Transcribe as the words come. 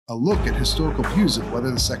a look at historical views of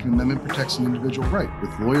whether the Second Amendment protects an individual right with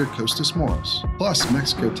lawyer Kostas Moros. Plus,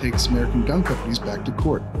 Mexico takes American gun companies back to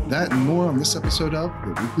court. That and more on this episode of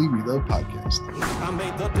the Weekly Reload Podcast. I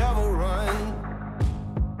made the devil run.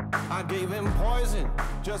 I gave him poison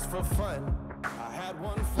just for fun.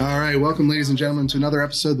 All right, welcome, ladies and gentlemen, to another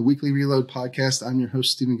episode of the Weekly Reload Podcast. I'm your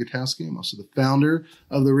host, Stephen Gutowski. I'm also the founder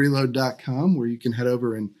of thereload.com, where you can head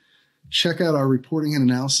over and check out our reporting and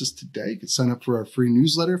analysis today. You can sign up for our free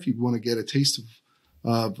newsletter if you want to get a taste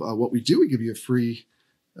of what we do. We give you a free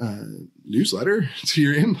newsletter to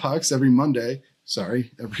your inbox every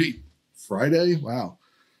Friday. Wow.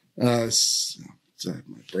 My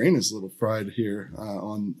brain is a little fried here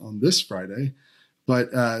on this Friday. But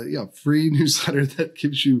free newsletter that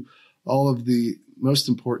gives you all of the most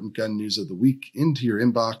important gun news of the week into your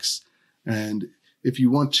inbox. And if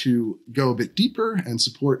you want to go a bit deeper and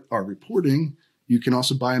support our reporting, you can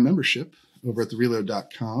also buy a membership over at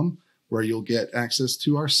thereload.com, where you'll get access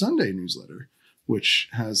to our Sunday newsletter, which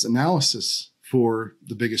has analysis for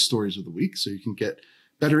the biggest stories of the week. So you can get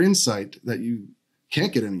better insight that you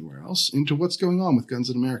can't get anywhere else into what's going on with guns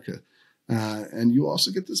in America. And you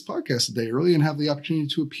also get this podcast a day early and have the opportunity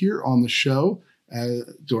to appear on the show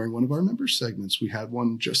during one of our member segments. We had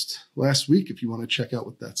one just last week if you want to check out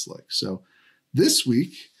what that's like. So this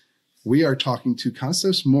week, we are talking to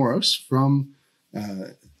Kostas Moros from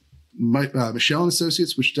Michelle &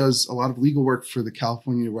 Associates, which does a lot of legal work for the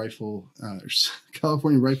California Rifle and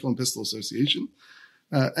Pistol Association,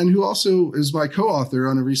 and who also is my co-author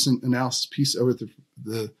on a recent analysis piece over at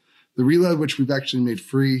the Reload, which we've actually made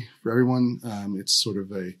free for everyone. It's sort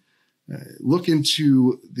of a look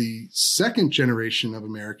into the second generation of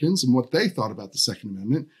Americans and what they thought about the Second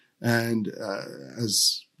Amendment, and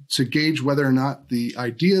as to gauge whether or not the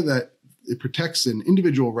idea that it protects an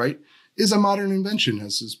individual right is a modern invention,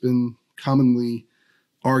 as has been commonly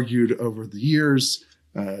argued over the years.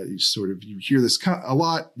 You hear this a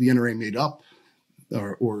lot. The NRA made up,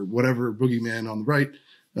 or whatever boogeyman on the right,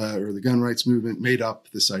 or the gun rights movement made up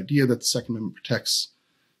this idea that the Second Amendment protects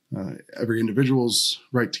every individual's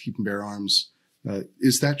right to keep and bear arms.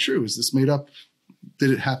 Is that true? Is this made up? Did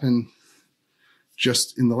it happen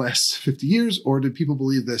just in the last 50 years, or did people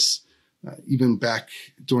believe this even back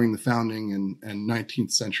during the founding and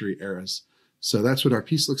 19th century eras? So that's what our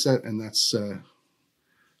piece looks at, and that's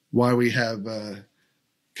why we have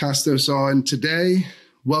Kostas on today.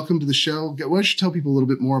 Welcome to the show. Why don't you tell people a little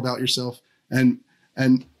bit more about yourself and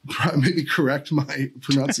maybe correct my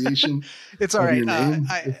pronunciation? It's all right.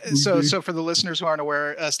 So for the listeners who aren't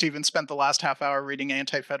aware, Stephen spent the last half hour reading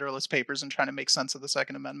anti-federalist papers and trying to make sense of the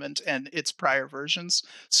Second Amendment and its prior versions.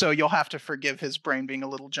 So you'll have to forgive his brain being a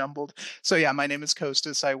little jumbled. So yeah, my name is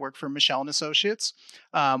Kostas. I work for Michelle & Associates.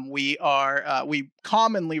 We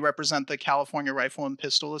commonly represent the California Rifle and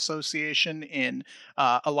Pistol Association in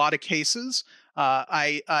a lot of cases.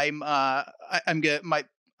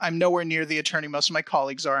 I'm nowhere near the attorney most of my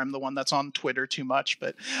colleagues are. I'm the one that's on Twitter too much,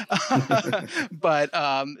 but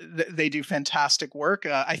they do fantastic work.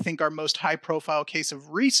 I think our most high-profile case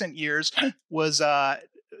of recent years was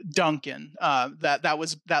Duncan.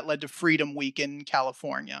 That led to Freedom Week in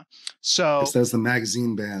California. So yes, that was the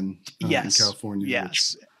magazine ban in California.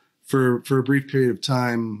 Yes. Which for a brief period of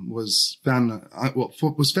time was found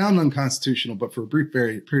unconstitutional, but for a brief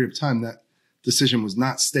period of time that decision was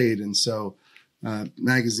not stayed, and so the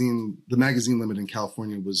magazine limit in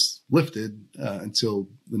California was lifted until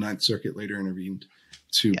the Ninth Circuit later intervened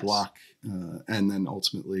to block, and then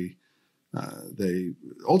ultimately the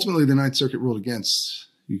Ninth Circuit ruled against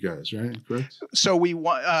you guys, right? Correct? So we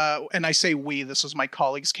and I say we. This was my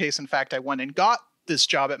colleague's case. In fact, I went and got this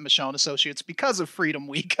job at Michelle & Associates because of Freedom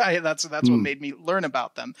Week. That's what made me learn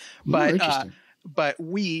about them. But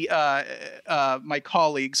we, my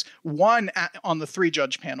colleagues, won on the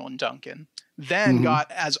 3-judge panel in Duncan. Then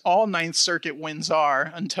got, as all Ninth Circuit wins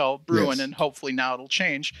are until Bruin, and hopefully now it'll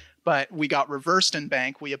change, but we got reversed in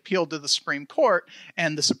Bank. We appealed to the Supreme Court,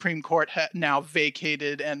 and the Supreme Court now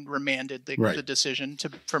vacated and remanded the decision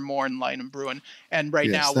for more in line and Bruin. And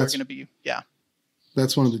now we're going to be,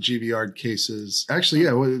 That's one of the GVR cases. Actually,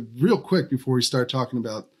 real quick before we start talking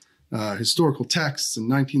about historical texts and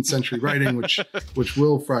 19th century writing, which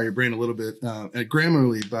will fry your brain a little bit. And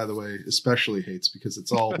Grammarly, by the way, especially hates because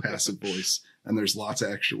it's all passive voice and there's lots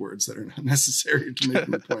of extra words that are not necessary to make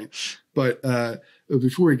the point. But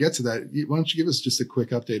before we get to that, why don't you give us just a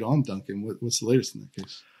quick update on Duncan? What's the latest in that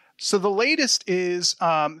case? So the latest is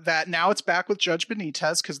that now it's back with Judge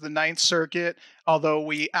Benitez because the Ninth Circuit, although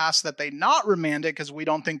we asked that they not remand it because we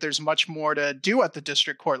don't think there's much more to do at the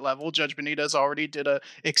district court level. Judge Benitez already did an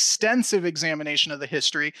extensive examination of the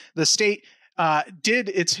history. The state did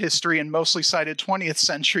its history and mostly cited 20th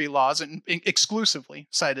century laws and exclusively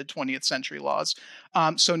cited 20th century laws.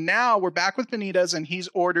 So now we're back with Benitez, and he's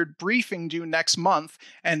ordered briefing due next month,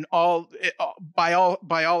 and by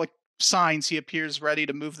all signs, he appears ready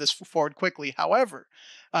to move this forward quickly. However,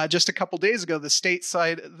 just a couple days ago, the state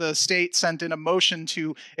sent in a motion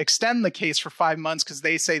to extend the case for 5 months because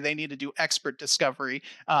they say they need to do expert discovery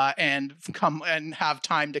and have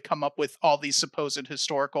time to come up with all these supposed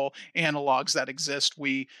historical analogs that exist.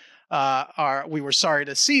 We were sorry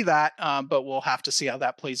to see that, but we'll have to see how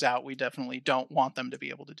that plays out. We definitely don't want them to be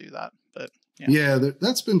able to do that. But yeah,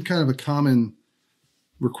 that's been kind of a common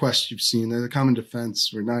request you've seen. The common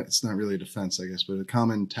defense, it's not really a defense, I guess, but a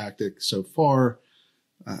common tactic so far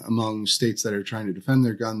among states that are trying to defend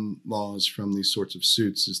their gun laws from these sorts of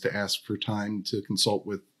suits is to ask for time to consult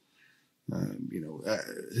with,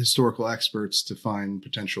 historical experts to find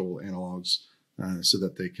potential analogs so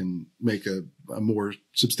that they can make a more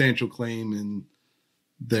substantial claim in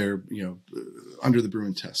their, under the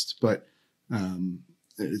Bruin test. But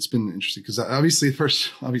it's been interesting because obviously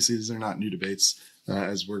these are not new debates.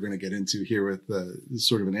 As we're going to get into here with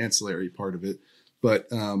sort of an ancillary part of it. But,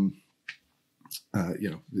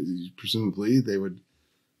 presumably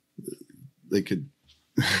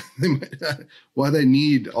why they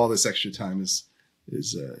need all this extra time is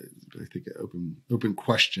I think an open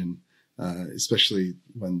question, especially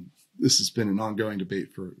when this has been an ongoing debate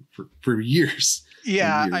for years.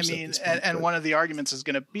 Yeah, I mean, and one of the arguments is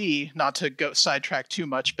going to be, not to go sidetrack too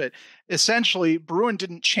much, but essentially Bruin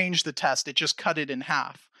didn't change the test; it just cut it in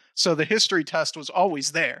half. So the history test was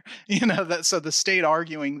always there, so the state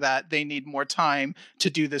arguing that they need more time to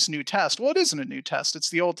do this new test. Well, it isn't a new test. It's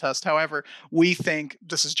the old test. However, we think,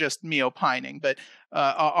 this is just me opining, but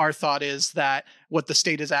our thought is that what the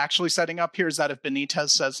state is actually setting up here is that if Benitez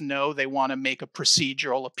says no, they want to make a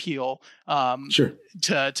procedural appeal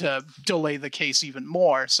to delay the case even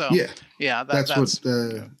more. So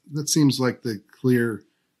that seems like the clear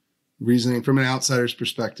reasoning from an outsider's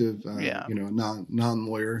perspective. A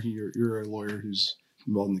non-lawyer. You're a lawyer who's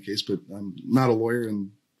involved in the case, but I'm not a lawyer, and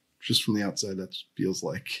just from the outside, that feels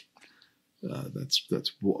like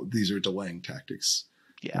these are delaying tactics.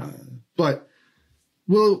 Yeah, but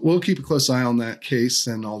we'll keep a close eye on that case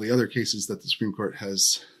and all the other cases that the Supreme Court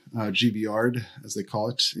has GBR'd, as they call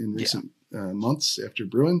it, in recent months after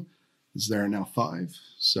Bruin, as there are now 5.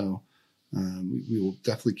 So. We will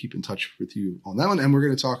definitely keep in touch with you on that one. And we're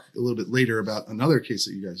going to talk a little bit later about another case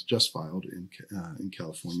that you guys just filed in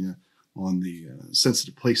California on the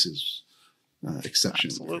sensitive places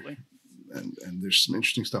exception. Absolutely. And there's some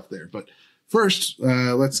interesting stuff there. But first,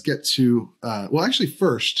 let's get to,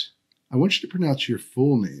 first, I want you to pronounce your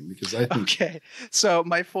full name because I think. Okay. So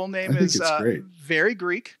my full name is very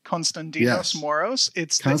Greek, Konstantinos Moros.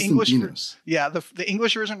 It's the English. The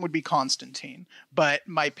English version would be Constantine, but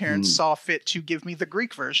my parents saw fit to give me the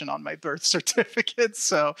Greek version on my birth certificate.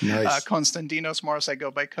 So nice. Konstantinos Moros, I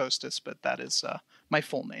go by Kostas, but that is my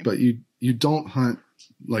full name. But you don't hunt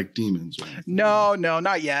like demons, right? No,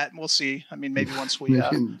 not yet. We'll see. I mean, maybe once we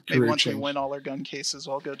we win all our gun cases,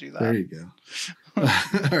 I'll go do that. There you go.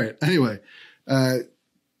 All right. Anyway,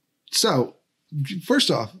 so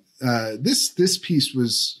first off, this piece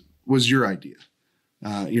was your idea.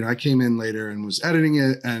 I came in later and was editing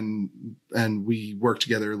it, and we worked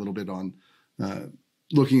together a little bit on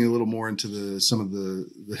looking a little more into some of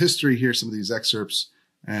the history here, some of these excerpts,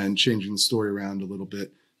 and changing the story around a little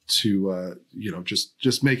bit to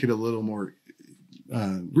just make it a little more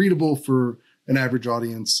readable for an average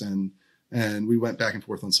audience, and we went back and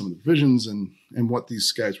forth on some of the provisions and what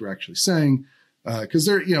these guys were actually saying, because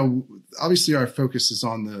they're obviously our focus is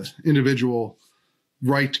on the individual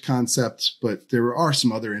right concept, but there are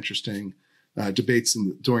some other interesting debates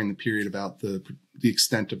during the period about the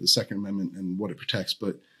extent of the Second Amendment and what it protects.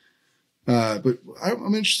 But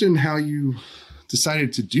I'm interested in how you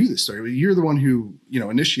decided to do this story. You're the one who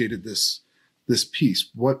initiated this piece.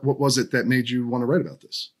 What was it that made you want to write about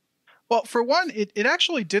this? Well, for one, it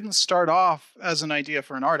actually didn't start off as an idea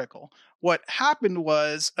for an article. What happened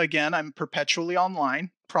was, again, I'm perpetually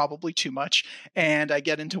online, probably too much, and I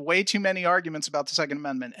get into way too many arguments about the Second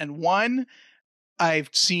Amendment. And one I've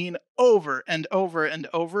seen over and over and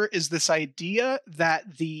over is this idea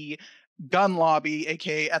that the gun lobby,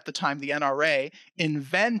 aka at the time the NRA,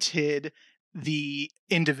 invented the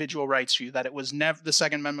individual rights view, that it was never, the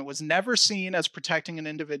Second Amendment was never seen as protecting an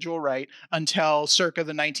individual right until circa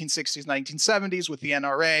the 1960s, 1970s with the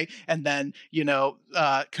NRA. And then,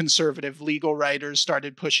 conservative legal writers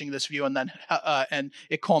started pushing this view, and then, and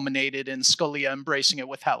it culminated in Scalia embracing it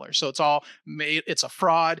with Heller. So it's a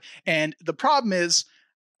fraud. And the problem is,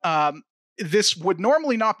 this would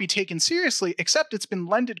normally not be taken seriously, except it's been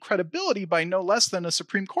lended credibility by no less than a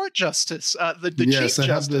Supreme Court justice, the Chief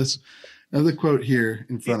Justice. I have the quote here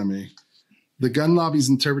in front of me. The gun lobby's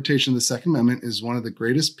interpretation of the Second Amendment is one of the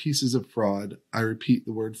greatest pieces of fraud, I repeat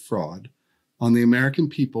the word fraud, on the American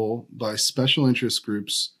people by special interest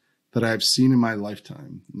groups that I have seen in my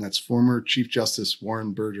lifetime. And that's former Chief Justice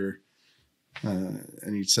Warren Burger.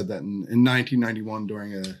 And he said that in 1991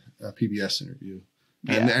 during a PBS interview.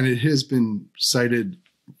 And it has been cited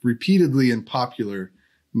repeatedly in popular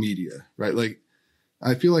media, right? Like,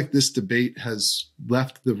 I feel like this debate has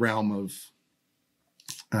left the realm of,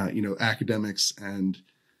 academics and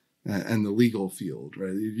the legal field,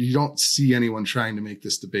 right? You don't see anyone trying to make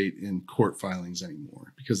this debate in court filings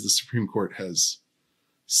anymore because the Supreme Court has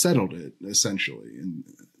settled it essentially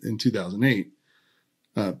in 2008.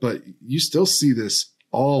 But you still see this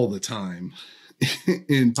all the time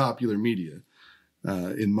in popular media,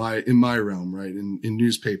 in my realm, right? In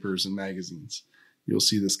newspapers and magazines, you'll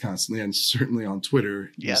see this constantly, and certainly on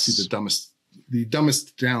Twitter, you'll see the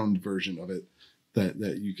dumbest down version of it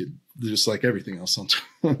that you could, just like everything else on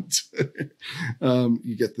Twitter.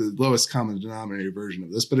 You get the lowest common denominator version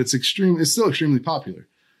of this, but it's still extremely popular.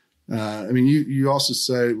 You also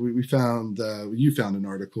say you found an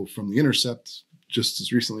article from The Intercept just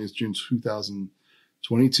as recently as June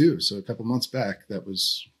 2022, so a couple months back, that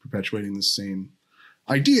was perpetuating the same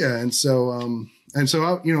idea. And so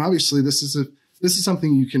obviously this is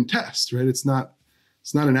something you can test, right? It's not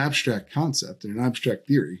an abstract concept and an abstract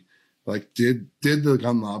theory. Like, did the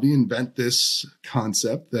gun lobby invent this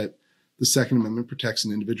concept that the Second Amendment protects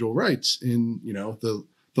an individual rights in, the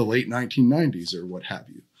late 1990s or what have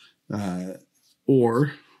you?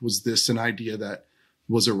 Or was this an idea that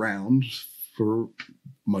was around for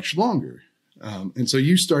much longer? And so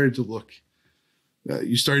you started to look,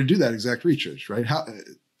 you started to do that exact research, right?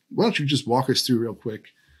 Why don't you just walk us through real quick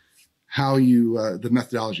how you, the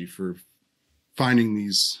methodology for finding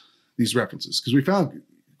these references? Because we found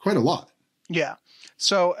quite a lot. Yeah.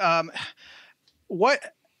 So what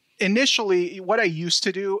I used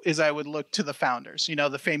to do is I would look to the founders,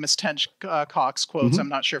 the famous Tench Cox quotes. I'm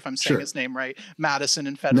not sure if I'm saying his name right. Madison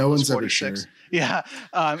and Federalist. No one's 46. ever sure. Yeah.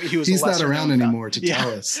 He's not around anymore to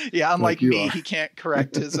tell us. Yeah. Unlike me, he can't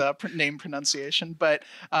correct his name pronunciation, but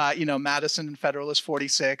Madison and Federalist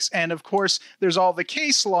 46. And of course, there's all the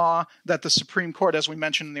case law that the Supreme Court, as we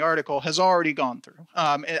mentioned in the article, has already gone through.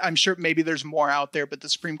 I'm sure maybe there's more out there, but the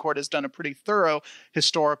Supreme Court has done a pretty thorough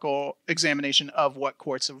historical examination of what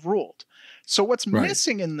courts have ruled. So what's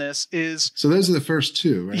missing in this is... So those are the first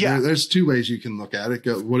two, right? Yeah. There's two ways you can look at it.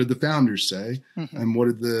 What did the founders say? Mm-hmm. And what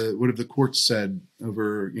have the courts said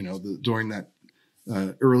over, during that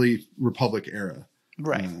early Republic era?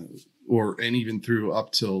 Right. And even through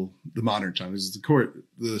up till the modern times.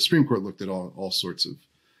 The Supreme Court looked at all sorts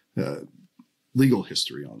of legal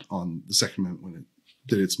history on the Second Amendment when it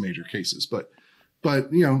did its major cases. But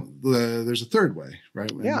there's a third way,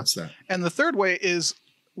 right? And what's that? And the third way is,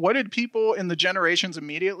 what did people in the generations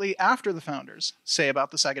immediately after the founders say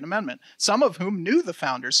about the Second Amendment? Some of whom knew the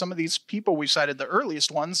founders. Some of these people we cited, the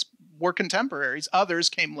earliest ones, were contemporaries. Others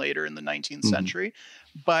came later in the 19th century.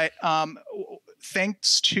 But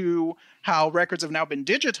thanks to how records have now been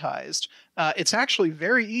digitized, it's actually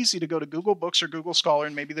very easy to go to Google Books or Google Scholar,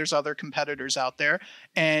 and maybe there's other competitors out there,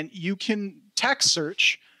 and you can text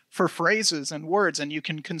search for phrases and words, and you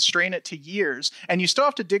can constrain it to years. And you still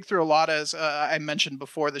have to dig through a lot, as I mentioned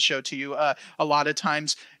before the show to you. A lot of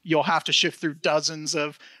times you'll have to shift through dozens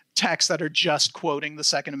of texts that are just quoting the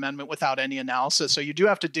Second Amendment without any analysis. So you do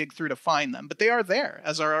have to dig through to find them, but they are there.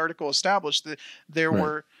 As our article established, there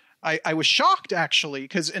were... I was shocked, actually,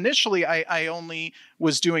 because initially I only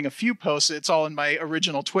was doing a few posts. It's all in my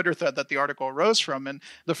original Twitter thread that the article arose from, and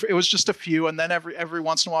it was just a few. And then every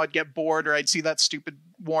once in a while I'd get bored, or I'd see that stupid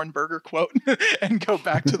Warren Burger quote and go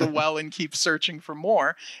back to the well and keep searching for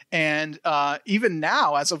more. And even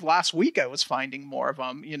now, as of last week, I was finding more of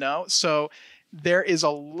them, So there is a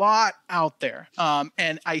lot out there.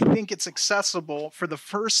 And I think it's accessible for the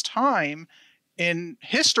first time in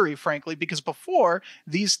history, frankly, because before,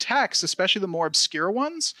 these texts, especially the more obscure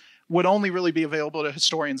ones, would only really be available to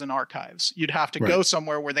historians and archives. You'd have to go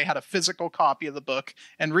somewhere where they had a physical copy of the book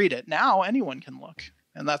and read it. Now anyone can look,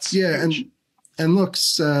 and that's huge. And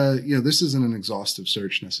looks, this isn't an exhaustive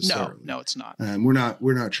search necessarily. No, it's not.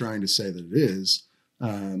 We're not trying to say that it is.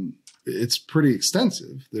 It's pretty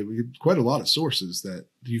extensive. We have quite a lot of sources that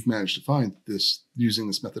you've managed to find this using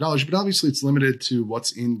this methodology, but obviously it's limited to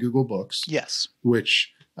what's in Google Books. Yes.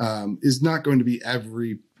 Which is not going to be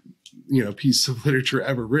every, piece of literature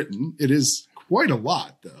ever written. It is quite a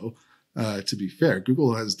lot though. To be fair,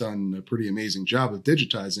 Google has done a pretty amazing job of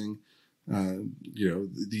digitizing,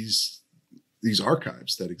 these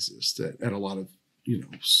archives that exist at a lot of,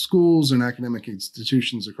 schools and academic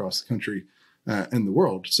institutions across the country and the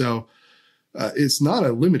world. So it's not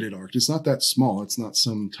a limited arc. It's not that small. It's not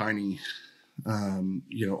some tiny,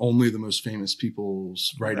 only the most famous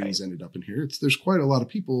people's writings ended up in here. There's quite a lot of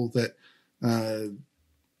people that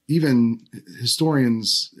even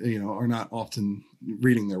historians, are not often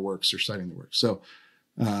reading their works or citing their works. So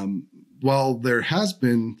while there has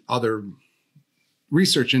been other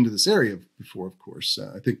research into this area before, of course,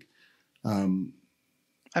 I think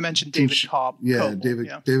I mentioned David Koppel. Yeah,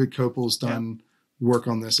 David Koppel's done work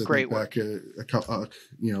on this. I Great think back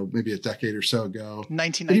maybe a decade or so ago.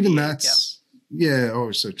 1998. Even that's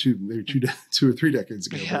so maybe two or three decades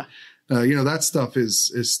ago. Yeah. But, that stuff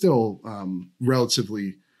is still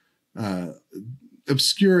relatively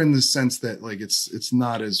obscure in the sense that like it's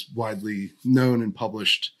not as widely known and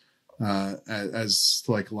published as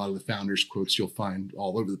like a lot of the founders' quotes you'll find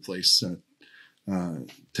all over the place.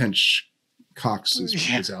 Tench Cox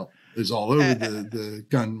is all over the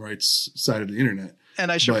gun rights side of the internet. And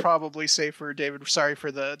I should probably say for David, sorry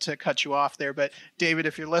to cut you off there, but David,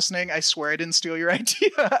 if you're listening, I swear I didn't steal your idea.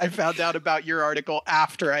 I found out about your article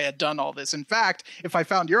after I had done all this. In fact, if I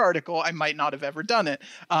found your article, I might not have ever done it.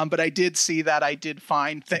 But I did see that I did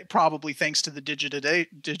find, probably thanks to the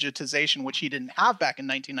digitization, which he didn't have back in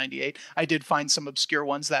 1998, I did find some obscure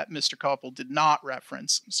ones that Mr. Koppel did not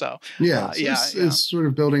reference. So it's sort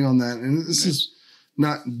of building on that. And this is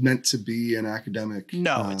not meant to be an academic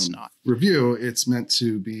it's not review. It's meant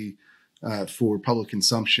to be for public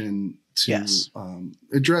consumption to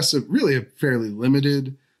address a fairly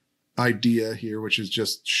limited idea here, which is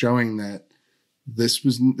just showing that this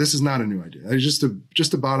is not a new idea. It's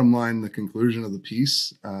just a bottom line, the conclusion of the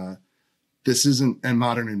piece. This isn't a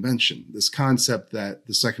modern invention. This concept that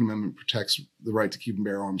the Second Amendment protects the right to keep and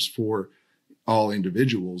bear arms for all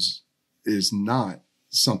individuals is not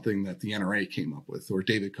something that the NRA came up with or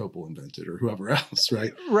David Koppel invented or whoever else,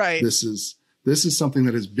 right? Right. This is something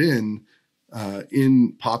that has been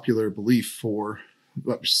in popular belief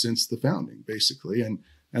since the founding, basically.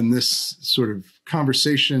 And this sort of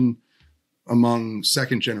conversation among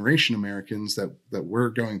second generation Americans that we're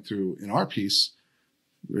going through in our piece,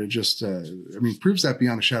 just, proves that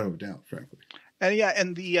beyond a shadow of a doubt, frankly.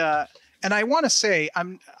 And I want to say,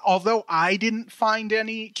 although I didn't find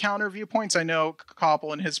any counter viewpoints, I know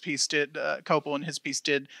Koppel in his piece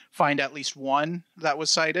did find at least one that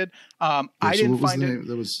was cited. I didn't find it.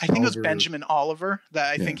 I think it was Benjamin Oliver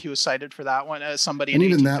that I think he was cited for that one. Somebody, and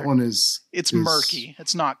even that one is murky.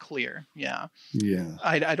 It's not clear. Yeah. Yeah.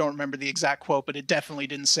 I don't remember the exact quote, but it definitely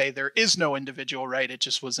didn't say there is no individual right. It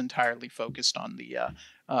just was entirely focused on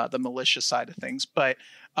the malicious side of things. But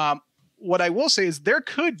what I will say is there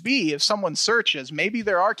could be, if someone searches, maybe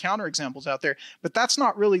there are counterexamples out there, but that's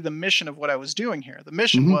not really the mission of what I was doing here. The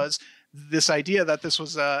mission was this idea that this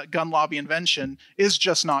was a gun lobby invention is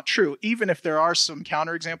just not true. Even if there are some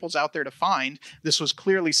counterexamples out there to find, this was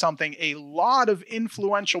clearly something a lot of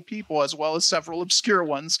influential people, as well as several obscure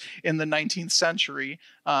ones in the 19th century,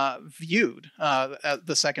 viewed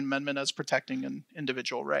the Second Amendment as protecting an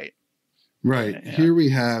individual right. Right. Yeah. Here we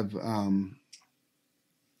have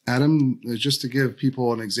Adam, just to give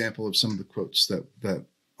people an example of some of the quotes that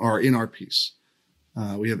are in our piece.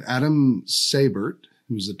 We have Adam Sabert,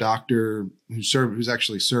 who's a doctor who's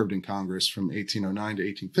actually served in Congress from 1809 to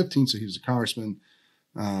 1815. So he was a congressman.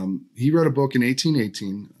 He wrote a book in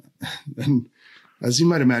 1818. And as you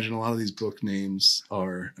might imagine, a lot of these book names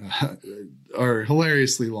are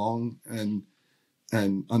hilariously long and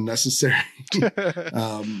unnecessary,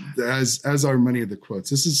 as are many of the quotes.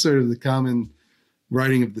 This is sort of the common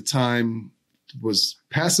writing of the time. Was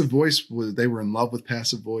passive voice. They were in love with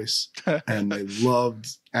passive voice, and they loved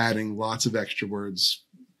adding lots of extra words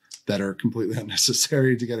that are completely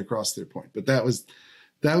unnecessary to get across their point. But that was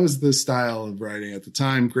the style of writing at the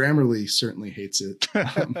time. Grammarly certainly hates it. I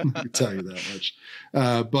can tell you that much.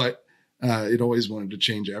 But it always wanted to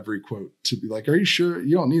change every quote to be like, "Are you sure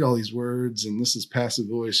you don't need all these words? And this is passive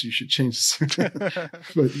voice. You should change this."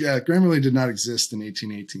 But yeah, Grammarly did not exist in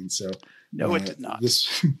 1818. So. No, it did not.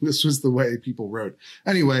 This was the way people wrote.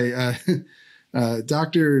 Anyway,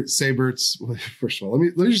 Dr. Sabert's. First of all,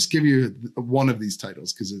 let me just give you one of these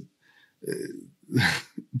titles because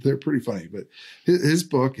they're pretty funny. But his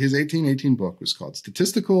book, his 1818 book, was called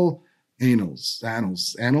 "Statistical Annals,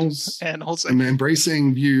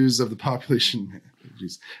 Embracing Views of the Population."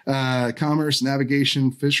 Commerce,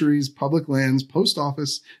 navigation, fisheries, public lands, post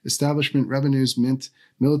office, establishment, revenues, mint,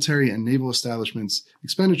 military and naval establishments,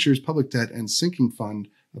 expenditures, public debt, and sinking fund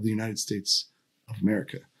of the United States of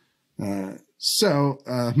America. So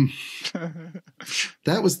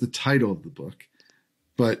that was the title of the book.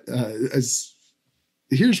 But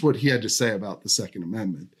here's what he had to say about the Second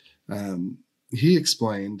Amendment. He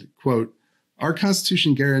explained, quote, "Our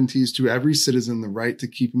Constitution guarantees to every citizen the right to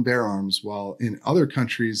keep and bear arms, while in other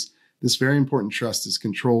countries, this very important trust is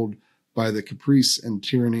controlled by the caprice and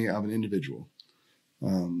tyranny of an individual."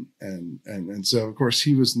 And so, of course,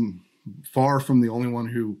 he was far from the only one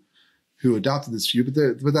who adopted this view,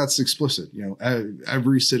 but that's explicit. You know,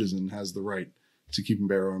 every citizen has the right to keep and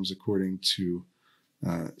bear arms according to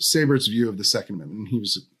Sabert's view of the Second Amendment. And he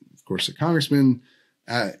was, of course, a congressman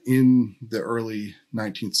in the early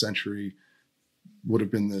 19th century, would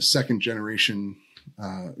have been the second generation.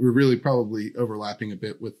 We're really probably overlapping a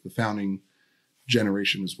bit with the founding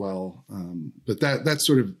generation as well. But that's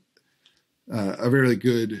sort of a very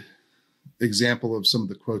good example of some of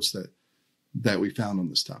the quotes that we found on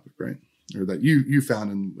this topic, right? Or that you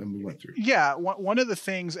found and we went through. Yeah, one of the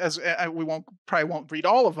things, as we probably won't read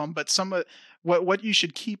all of them, but some of what you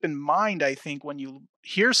should keep in mind, I think, when you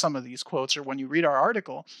hear some of these quotes or when you read our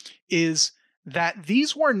article, is that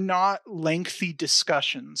these were not lengthy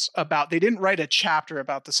discussions about, they didn't write a chapter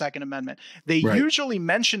about the Second Amendment. They usually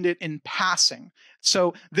mentioned it in passing.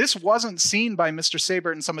 So this wasn't seen by Mr.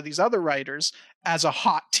 Sabert and some of these other writers as a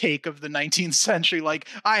hot take of the 19th century, like,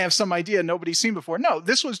 I have some idea nobody's seen before. No,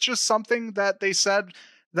 this was just something that they said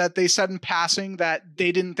in passing that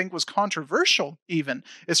they didn't think was controversial even.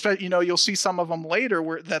 Especially, you'll see some of them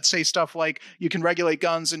later that say stuff like, you can regulate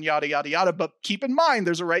guns and yada, yada, yada, but keep in mind,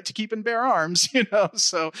 there's a right to keep and bear arms,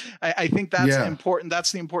 So I think that's important.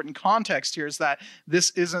 That's the important context here, is that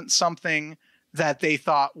this isn't something that they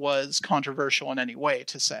thought was controversial in any way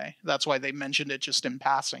to say. That's why they mentioned it just in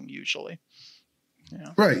passing usually.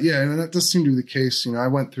 Yeah. Right. Yeah. And that does seem to be the case. I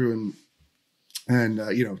went through and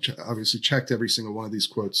obviously checked every single one of these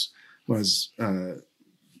quotes when I was,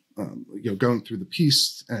 going through the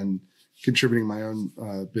piece and contributing my own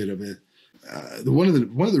bit of it. One of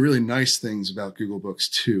the really nice things about Google Books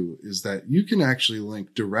too is that you can actually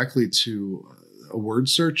link directly to a word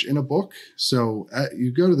search in a book. So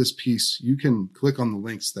you go to this piece, you can click on the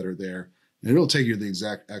links that are there, and it'll take you to the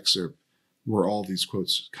exact excerpt where all these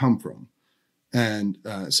quotes come from. And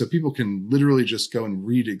so people can literally just go and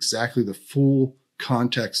read exactly the full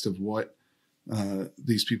context of what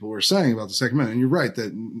these people were saying about the Second Amendment. And you're right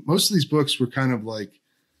that most of these books were kind of like,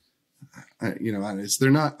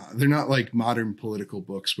 they're not like modern political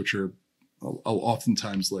books, which are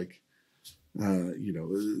oftentimes like,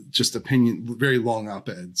 just opinion, very long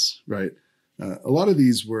op-eds, right? A lot of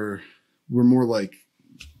these were more like,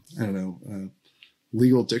 I don't know,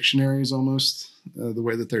 legal dictionaries almost, the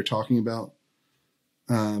way that they're talking about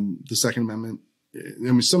the Second Amendment. I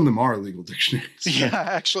mean, some of them are legal dictionaries. Yeah,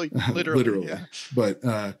 actually, literally. Yeah. But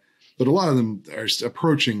a lot of them are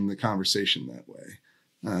approaching the conversation that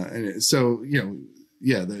way. So,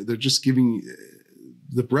 they're just giving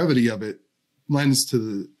the brevity of it lends to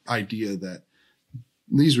the idea that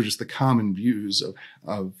these were just the common views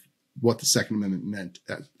of what the Second Amendment meant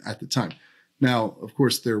at the time. Now, of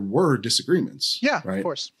course, there were disagreements. Yeah, right? Of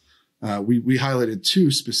course. We highlighted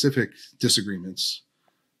two specific disagreements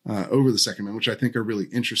over the Second Amendment, which I think are really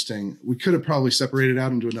interesting. We could have probably separated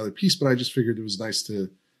out into another piece, but I just figured it was nice to,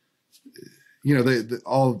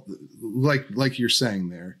 all like you're saying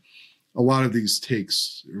there, a lot of these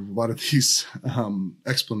takes, or a lot of these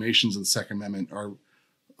explanations of the Second Amendment are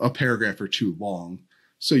a paragraph or two long.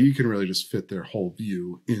 So you can really just fit their whole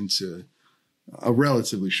view into a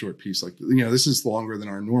relatively short piece. Like, this is longer than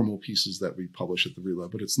our normal pieces that we publish at the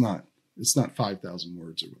Reload, but it's not 5,000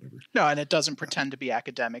 words or whatever. No, and it doesn't pretend to be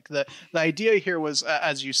academic. The idea here was,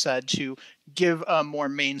 as you said, to give a more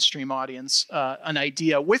mainstream audience an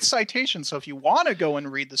idea with citations. So if you want to go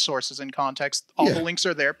and read the sources in context, all the links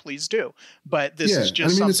are there. Please do. But this is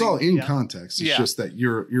just something. It's all in context. It's just that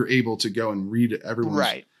you're able to go and read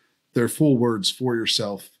everyone's their full words for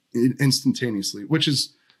yourself instantaneously, which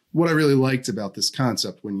is what I really liked about this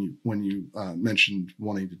concept when you mentioned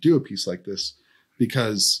wanting to do a piece like this,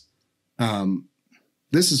 because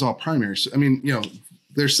this is all primary. So, I mean,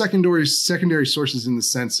 there's secondary sources in the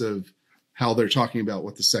sense of how they're talking about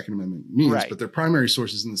what the Second Amendment means, but they're primary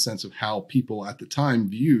sources in the sense of how people at the time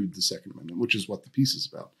viewed the Second Amendment, which is what the piece is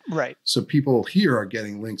about. Right. So people here are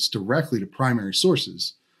getting links directly to primary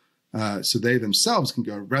sources. So they themselves can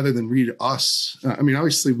go, rather than read us. I mean,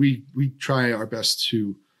 obviously we try our best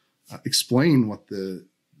to explain what the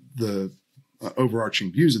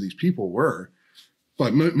overarching views of these people were,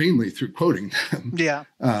 but mainly through quoting them. Yeah.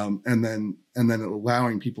 And then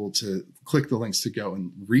allowing people to click the links to go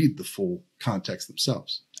and read the full context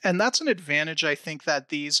themselves. And that's an advantage, I think, that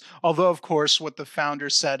these, although of course what the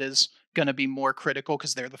founders said is going to be more critical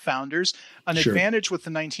because they're the founders. An advantage with the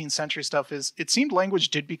 19th century stuff is it seemed language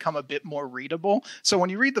did become a bit more readable. So when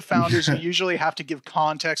you read the founders, you usually have to give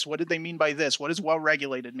context. What did they mean by this? What does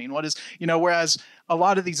well-regulated mean? What is, whereas a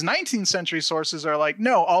lot of these 19th century sources are like,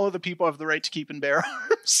 no, all of the people have the right to keep and bear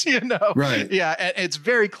arms, Right. Yeah. And it's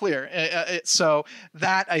very clear. So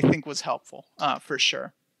that I think was helpful for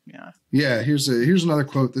sure. Yeah. Yeah. Here's another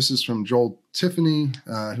quote. This is from Joel Tiffany,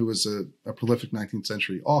 who was a prolific 19th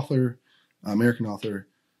century author, American author.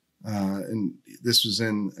 And this was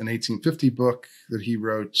in an 1850 book that he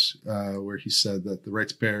wrote, where he said that the right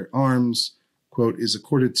to bear arms, quote, is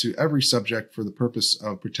accorded to every subject for the purpose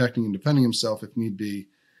of protecting and defending himself, if need be,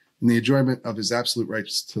 in the enjoyment of his absolute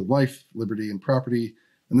rights to life, liberty, and property.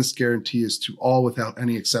 And this guarantee is to all without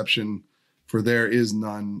any exception, for there is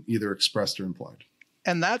none either expressed or implied.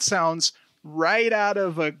 And that sounds right out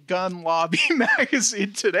of a gun lobby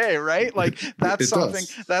magazine today, right? Like that's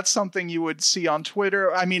something you would see on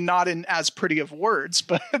Twitter. I mean, not in as pretty of words,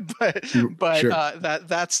 but sure.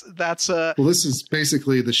 That's a, well, this is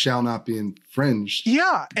basically the shall not be infringed.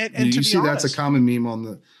 Yeah. And you see, honest, that's a common meme on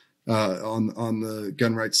the on the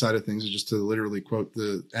gun rights side of things, is just to literally quote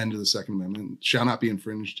the end of the Second Amendment, shall not be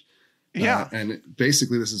infringed. Yeah. And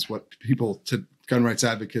basically this is what people, gun rights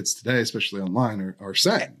advocates today, especially online, are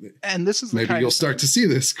saying. And this is maybe you'll start to see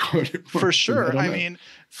this quote for sure. I mean,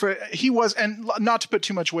 he was, and not to put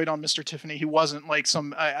too much weight on Mr. Tiffany, he wasn't like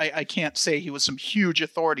I can't say he was some huge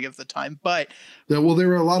authority of the time, but there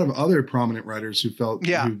were a lot of other prominent writers who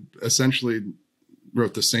who essentially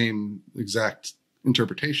wrote the same exact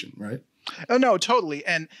interpretation, right? Oh no, totally.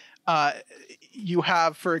 And you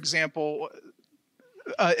have, for example,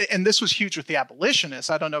 and this was huge with the abolitionists.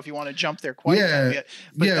 I don't know if you want to jump there quite yet.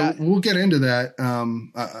 But we'll get into that.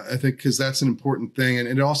 I think because that's an important thing, and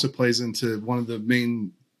it also plays into one of the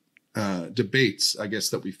main debates, I guess,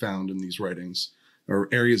 that we found in these writings, or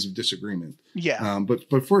areas of disagreement. Yeah.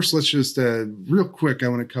 But first, let's just real quick. I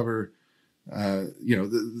want to cover.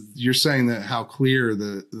 You're saying that how clear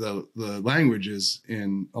the language is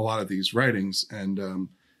in a lot of these writings, and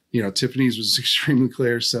Tiffany's was extremely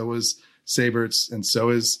clear. So was Sabert's, and so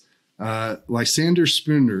is Lysander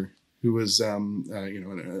Spooner, who was an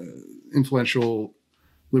influential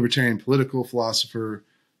libertarian political philosopher.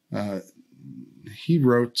 He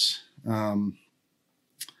wrote, the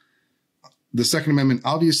Second Amendment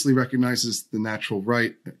obviously recognizes the natural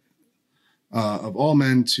right of all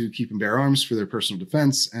men to keep and bear arms for their personal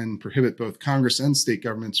defense, and prohibit both Congress and state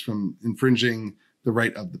governments from infringing the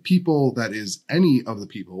right of the people, that is, any of the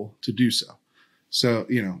people, to do so. So,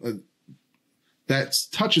 that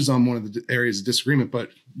touches on one of the areas of disagreement, but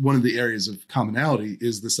one of the areas of commonality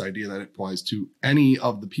is this idea that it applies to any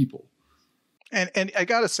of the people. And I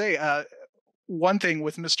gotta say, one thing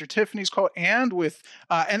with Mr. Tiffany's quote, and with,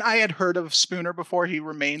 and I had heard of Spooner before. He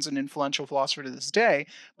remains an influential philosopher to this day.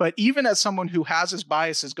 But even as someone who has his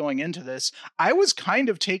biases going into this, I was kind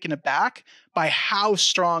of taken aback by how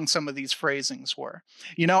strong some of these phrasings were.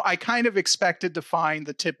 I kind of expected to find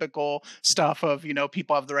the typical stuff of,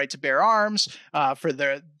 people have the right to bear arms for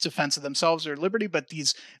their defense of themselves or liberty. But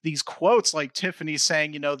these quotes, like Tiffany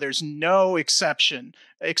saying, there's no exception,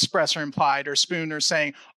 express or implied, or Spooner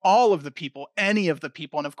saying all of the people, any of the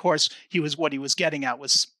people. And of course, what he was getting at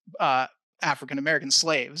was African-American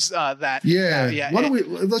slaves. Let's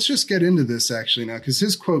just get into this actually now, because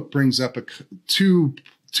his quote brings up two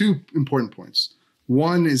important points.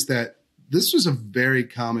 One is that this was a very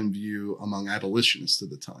common view among abolitionists at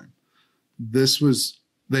the time.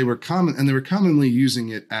 They were commonly using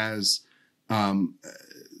it as an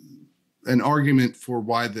argument for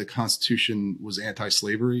why the Constitution was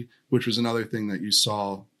anti-slavery, which was another thing that you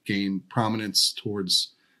saw gain prominence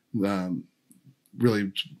towards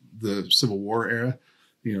really the Civil War era.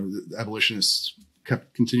 The abolitionists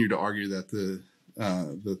continued to argue that the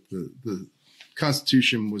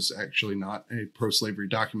Constitution was actually not a pro-slavery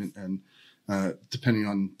document, and depending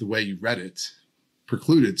on the way you read it,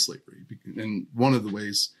 precluded slavery. And one of the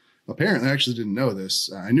ways, apparently, I actually didn't know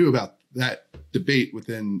this. I knew about that debate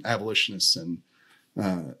within abolitionists, and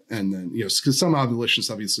then because some abolitionists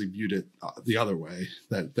obviously viewed it the other way,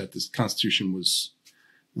 that this Constitution was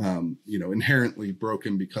inherently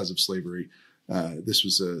broken because of slavery. This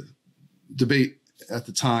was a debate at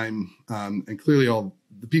the time, and clearly all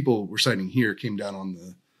the people we're citing here came down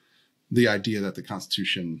on the idea that the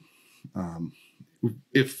Constitution,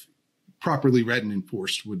 if properly read and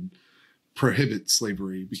enforced, would prohibit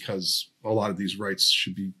slavery because a lot of these rights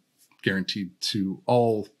should be guaranteed to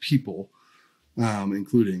all people,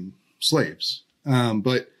 including slaves.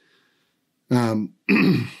 But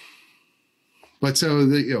so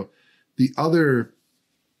the other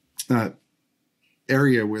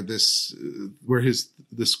area where this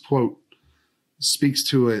quote speaks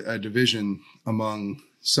to a division among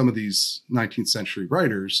some of these 19th century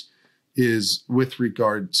writers is with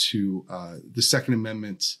regard to the Second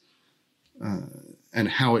Amendment and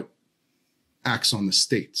how it acts on the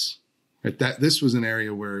states. Right? That this was an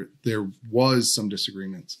area where there was some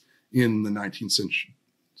disagreement in the 19th century.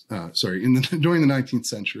 During the 19th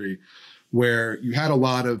century, where you had a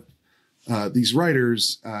lot of these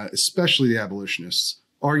writers, especially the abolitionists,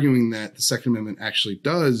 arguing that the Second Amendment actually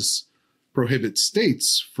does prohibit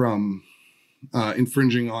states from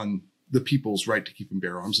infringing on the people's right to keep and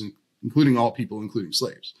bear arms, including all people, including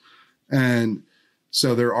slaves. And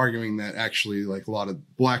so they're arguing that actually, like a lot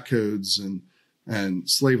of black codes and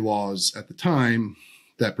slave laws at the time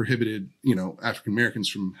that prohibited, African Americans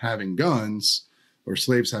from having guns or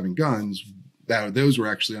slaves having guns, that those were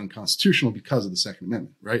actually unconstitutional because of the Second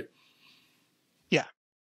Amendment, right? Yeah,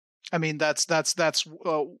 I mean they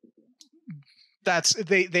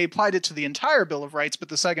applied it to the entire Bill of Rights, but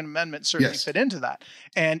the Second Amendment certainly fit into that.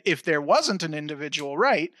 And if there wasn't an individual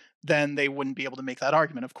right, then they wouldn't be able to make that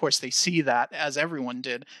argument. Of course, they see that, as everyone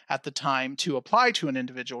did at the time, to apply to an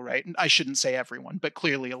individual right. And I shouldn't say everyone, but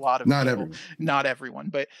clearly a lot of people, not everyone,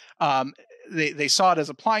 but they saw it as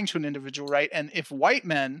applying to an individual right. And if white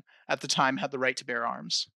men at the time had the right to bear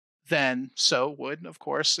arms, then so would, of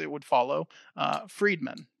course, it would follow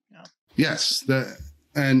freedmen. Yeah. Yes,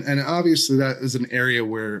 and obviously that is an area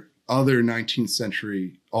where other 19th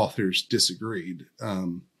century authors disagreed.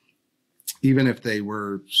 Even if they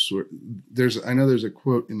were I know there's a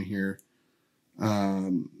quote in here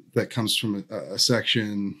that comes from a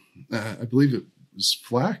section, I believe it was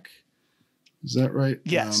Flack. Is that right?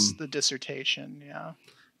 Yes, the dissertation. Yeah.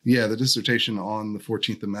 Yeah, the dissertation on the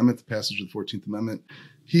 14th Amendment, the passage of the 14th Amendment.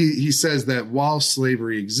 He says that while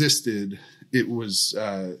slavery existed, it was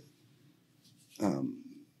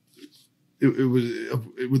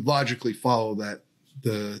it would logically follow that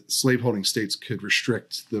the slaveholding states could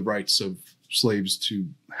restrict the rights of slaves to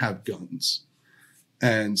have guns.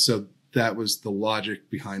 And so that was the logic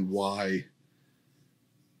behind why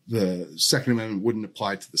the Second Amendment wouldn't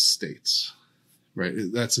apply to the states, right?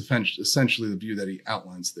 That's essentially the view that he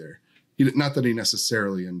outlines there. Not that he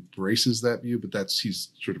necessarily embraces that view, but he's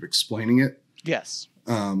sort of explaining it. Yes.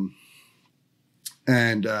 And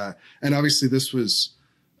obviously this was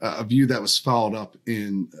a view that was followed up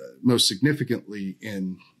in most significantly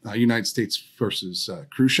in United States versus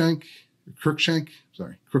Cruikshank,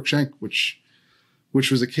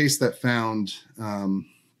 which was a case that found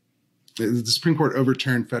the Supreme Court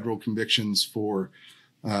overturned federal convictions for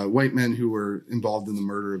white men who were involved in the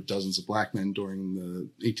murder of dozens of black men during the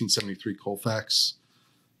 1873 Colfax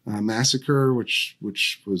massacre, which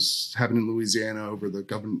was happened in Louisiana over the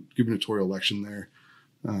gubernatorial election there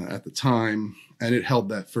at the time. And it held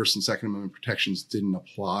that First and Second Amendment protections didn't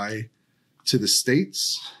apply to the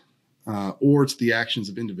states or to the actions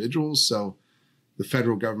of individuals. So the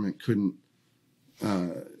federal government couldn't,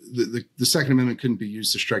 the Second Amendment couldn't be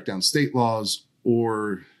used to strike down state laws,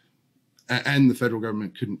 and the federal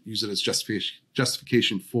government couldn't use it as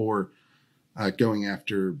justification for going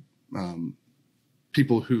after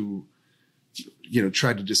people who,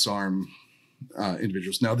 tried to disarm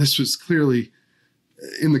individuals. Now, this was clearly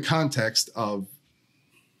in the context of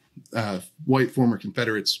white former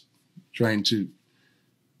Confederates trying to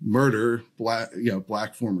murder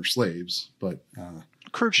black former slaves, but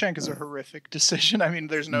Cruikshank is a horrific decision. I mean,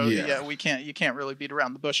 there's no, you can't really beat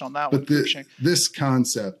around the bush on that one. But this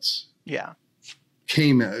concept,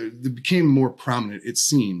 became more prominent, it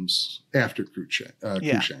seems, after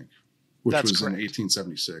Cruikshank, which was correct. In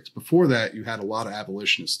 1876. Before that, you had a lot of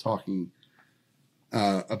abolitionists talking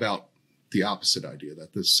about the opposite idea,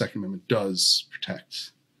 that the Second Amendment does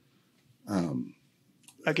protect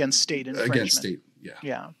against state infringement. Against state,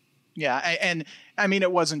 yeah. And I mean,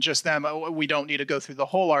 it wasn't just them. We don't need to go through the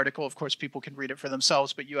whole article. Of course, people can read it for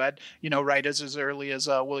themselves. But you had, writers as early as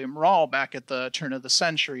William Rawle back at the turn of the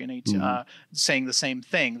century and saying the same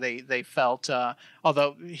thing. They felt,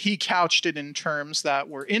 although he couched it in terms that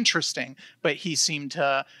were interesting, but he seemed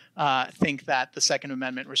to think that the Second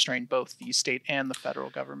Amendment restrained both the state and the federal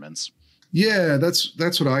governments. Yeah,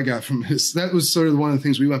 that's what I got from his. That was sort of one of the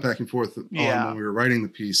things we went back and forth on when we were writing the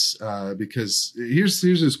piece, because here's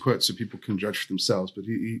his quote so people can judge for themselves. But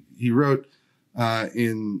he wrote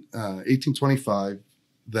in 1825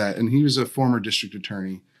 that, and he was a former district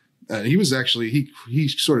attorney, he was actually, he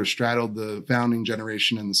sort of straddled the founding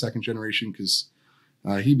generation and the second generation, because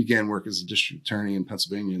he began work as a district attorney in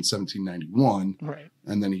Pennsylvania in 1791. Right.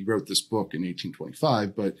 And then he wrote this book in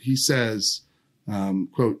 1825. But he says,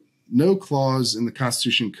 quote, "No clause in the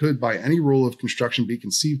Constitution could by any rule of construction be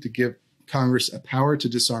conceived to give Congress a power to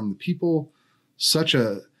disarm the people. Such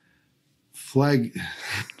a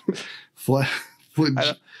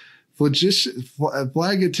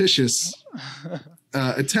flagitious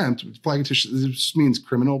attempt, flagitious, this means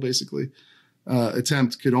criminal basically,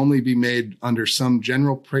 attempt could only be made under some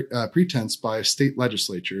general pretense by a state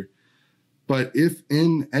legislature. But if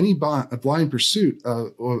in any blind pursuit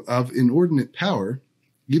of inordinate power,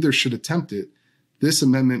 either should attempt it, this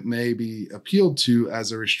amendment may be appealed to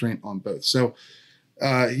as a restraint on both." So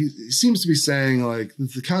he seems to be saying like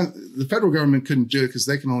the federal government couldn't do it because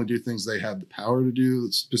they can only do things they have the power to do,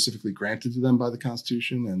 that's specifically granted to them by the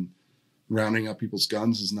Constitution, and rounding up people's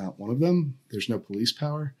guns is not one of them. There's no police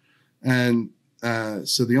power. And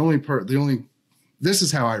so this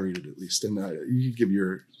is how I read it, at least. And you can give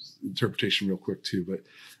your interpretation real quick too. But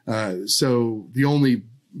so the only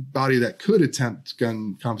body that could attempt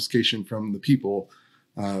gun confiscation from the people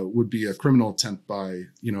would be a criminal attempt by,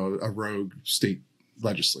 a rogue state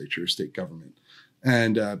legislature, state government.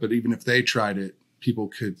 And but even if they tried it, people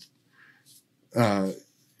could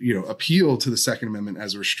appeal to the Second Amendment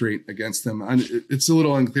as a restraint against them. And it's a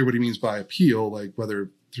little unclear what he means by appeal, like whether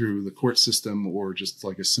through the court system or just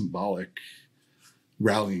like a symbolic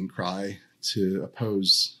rallying cry to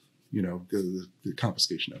oppose, the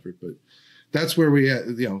confiscation effort. But that's where we,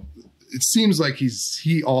 it seems like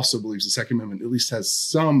he also believes the Second Amendment at least has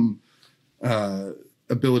some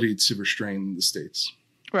ability to restrain the states.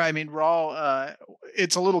 Right. I mean, Rawl,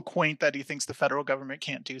 it's a little quaint that he thinks the federal government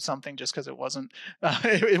can't do something just because it wasn't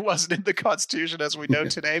in the Constitution as we know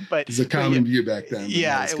today. But it's a common view back then.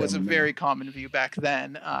 Yeah, it was a very common view back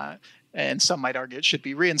then. And some might argue it should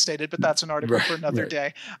be reinstated, but that's an article for another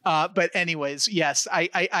day. But anyways, yes,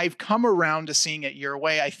 I've come around to seeing it your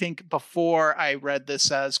way. I think before I read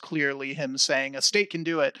this as clearly him saying a state can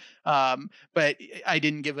do it, but I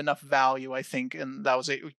didn't give enough value, I think, and that was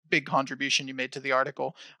a big contribution you made to the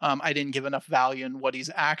article. I didn't give enough value in what he's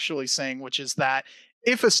actually saying, which is that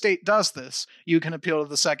if a state does this, you can appeal to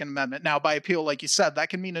the Second Amendment. Now, by appeal, like you said, that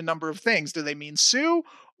can mean a number of things. Do they mean sue?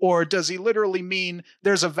 Or does he literally mean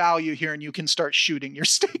there's a value here and you can start shooting your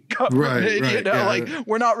state government? Right,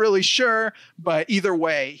 we're not really sure. But either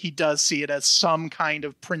way, he does see it as some kind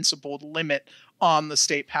of principled limit on the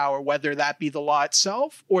state power, whether that be the law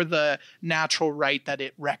itself or the natural right that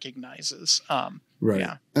it recognizes. Right.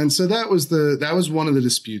 Yeah. And so that was one of the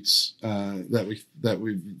disputes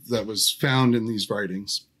that was found in these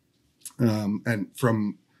writings, and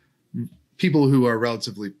from people who are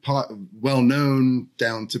relatively well known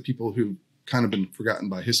down to people who kind of been forgotten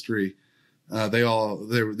by history. There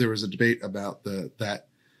was a debate about that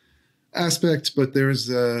aspect, but there was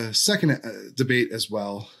a second debate as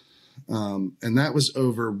well. And that was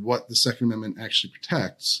over what the Second Amendment actually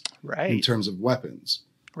protects in terms of weapons.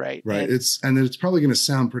 Right. It's probably going to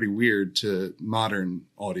sound pretty weird to modern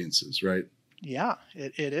audiences, right? Yeah,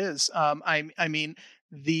 it is. I mean,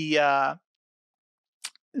 the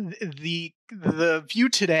view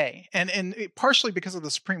today, and partially because of the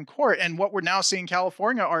Supreme Court and what we're now seeing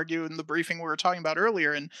California argue in the briefing we were talking about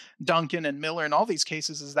earlier, and Duncan and Miller and all these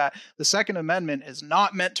cases, is that the Second Amendment is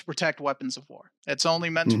not meant to protect weapons of war. It's only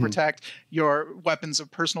meant to protect your weapons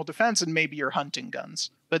of personal defense and maybe your hunting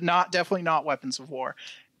guns, but definitely not weapons of war.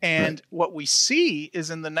 And what we see is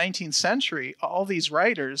in the 19th century, all these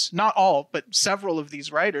writers, not all, but several of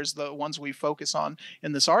these writers, the ones we focus on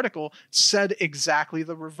in this article, said exactly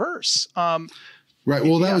the reverse. Well,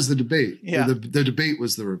 that was the debate. Yeah. The debate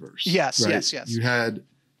was the reverse. Yes, right? yes.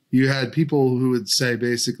 You had people who would say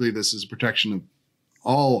basically this is protection of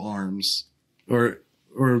all arms, or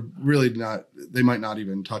really not. They might not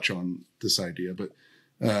even touch on this idea, but.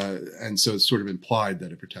 And so it's sort of implied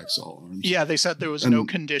that it protects all arms. Yeah, they said there was no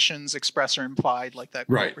conditions, express or implied, like that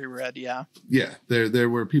quote we read. Yeah. Yeah, there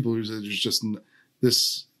were people who said there's just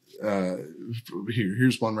this.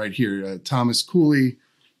 Here's one right here. Thomas Cooley,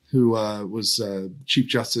 who was Chief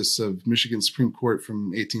Justice of Michigan Supreme Court from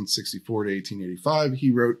 1864 to 1885.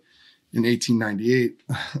 He wrote in 1898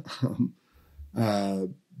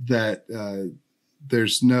 that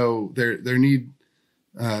there's no there need.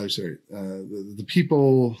 The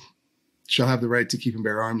people shall have the right to keep and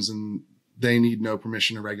bear arms, and they need no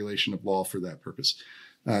permission or regulation of law for that purpose.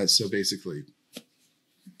 So basically,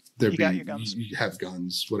 there you be got your guns. you have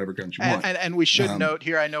guns, whatever guns you want. And we should note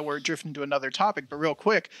here, I know we're drifting to another topic, but real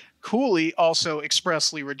quick, Cooley also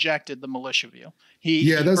expressly rejected the militia view.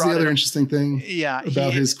 That's the other interesting thing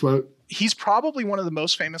about his quote. He's probably one of the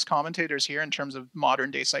most famous commentators here in terms of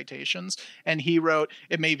modern day citations. And he wrote,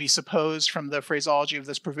 "It may be supposed from the phraseology of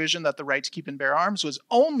this provision that the right to keep and bear arms was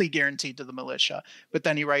only guaranteed to the militia." But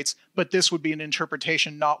then he writes, "But this would be an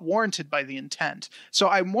interpretation not warranted by the intent." So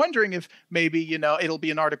I'm wondering if maybe, it'll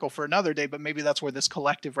be an article for another day, but maybe that's where this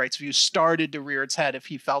collective rights view started to rear its head if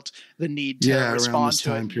he felt the need to respond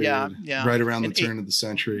to it. Period, right around the turn of the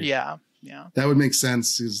century. Yeah. That would make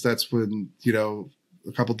sense, because that's when,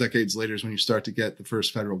 a couple decades later is when you start to get the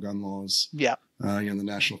first federal gun laws. Yeah. The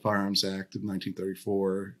National Firearms Act of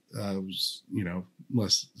 1934 was,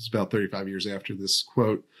 it's about 35 years after this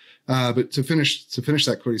quote. But to finish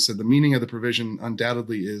that quote, he said, "The meaning of the provision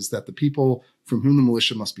undoubtedly is that the people from whom the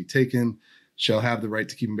militia must be taken shall have the right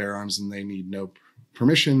to keep and bear arms, and they need no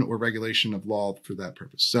permission or regulation of law for that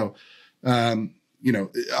purpose." So,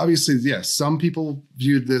 obviously, yes, some people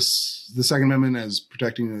viewed the Second Amendment as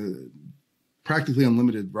protecting a practically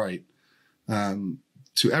unlimited right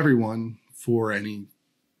to everyone for any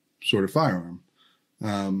sort of firearm.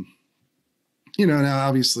 Now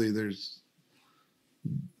obviously there's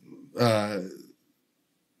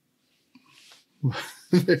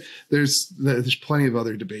there's plenty of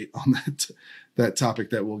other debate on that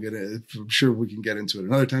topic that we'll get in. I'm sure we can get into it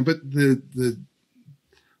another time. But the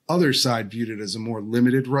other side viewed it as a more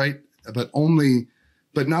limited right, but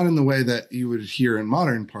not in the way that you would hear in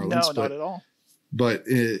modern parlance. No, not at all. But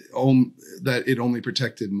that it only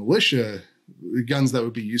protected militia guns that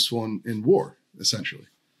would be useful in war, essentially.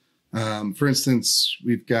 For instance,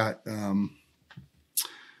 we've got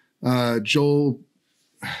Joel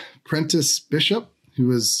Prentice Bishop, who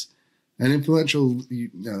was an influential,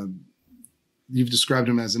 you've described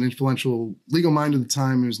him as an influential legal mind of the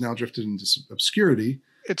time who's now drifted into obscurity.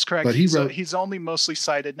 It's correct. But he's only mostly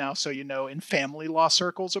cited now, so in family law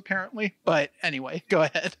circles, apparently. But anyway, go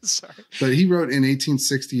ahead. Sorry. But he wrote in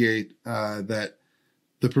 1868 that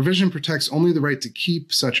the provision protects only the right to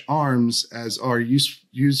keep such arms as are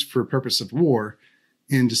used for purpose of war,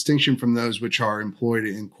 in distinction from those which are employed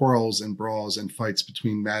in quarrels and brawls and fights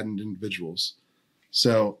between maddened individuals.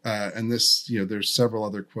 So, and this, there's several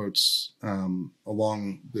other quotes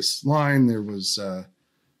along this line. There was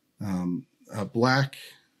Black,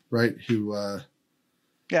 right? Who,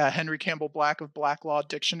 Henry Campbell Black of Black Law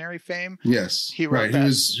Dictionary fame. Yes, he wrote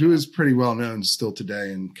who is pretty well known still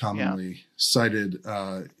today and commonly cited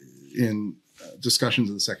in discussions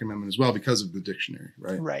of the Second Amendment as well because of the dictionary,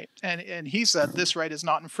 right? Right, and he said this right is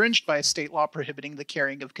not infringed by a state law prohibiting the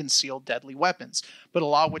carrying of concealed deadly weapons, but a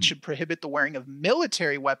law which should prohibit the wearing of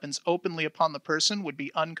military weapons openly upon the person would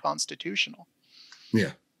be unconstitutional.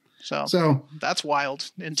 Yeah. So that's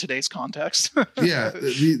wild in today's context.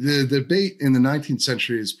 The debate in the 19th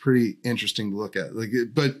century is pretty interesting to look at.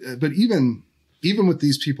 But even with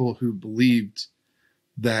these people who believed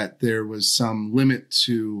that there was some limit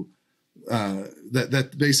to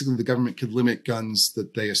that basically the government could limit guns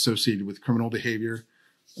that they associated with criminal behavior,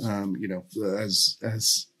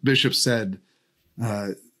 as Bishop said,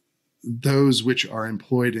 those which are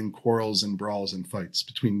employed in quarrels and brawls and fights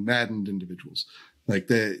between maddened individuals.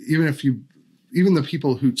 Even the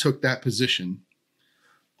people who took that position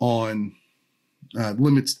on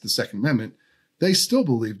limits to the Second Amendment, they still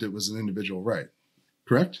believed it was an individual right.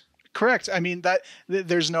 Correct? Correct. I mean, that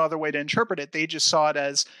there's no other way to interpret it. They just saw it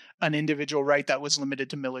as an individual right that was limited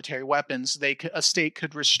to military weapons. A state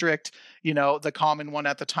could restrict, the common one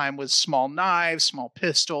at the time was small knives, small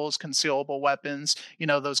pistols, concealable weapons,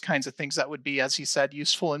 those kinds of things that would be, as he said,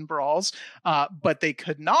 useful in brawls. But they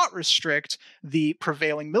could not restrict the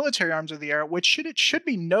prevailing military arms of the era, which it should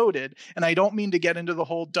be noted. And I don't mean to get into the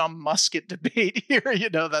whole dumb musket debate here,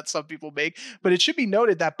 that some people make, but it should be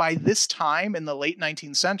noted that by this time in the late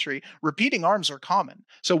 19th century, repeating arms are common.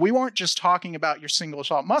 So we weren't just talking about your single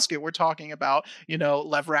shot musket. We're talking about,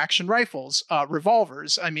 lever action rifles,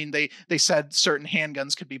 revolvers. I mean, they said certain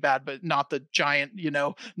handguns could be bad, but not the giant,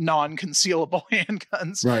 non-concealable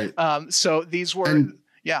handguns. Right. So these were,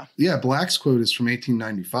 Black's quote is from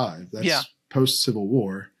 1895. That's post-Civil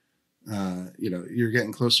War. You're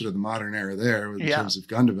getting closer to the modern era there in terms of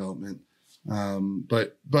gun development.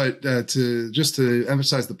 But to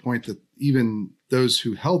emphasize the point that even those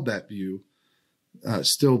who held that view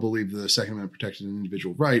still believe the Second Amendment protected an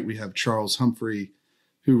individual right. We have Charles Humphrey,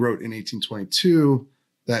 who wrote in 1822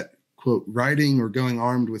 that, quote, "riding or going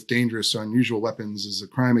armed with dangerous or unusual weapons is a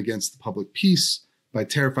crime against the public peace by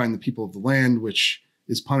terrifying the people of the land, which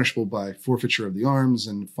is punishable by forfeiture of the arms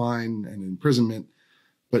and fine and imprisonment.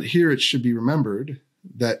 But here it should be remembered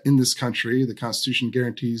that in this country, the Constitution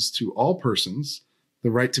guarantees to all persons the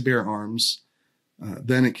right to bear arms.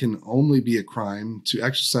 Then it can only be a crime to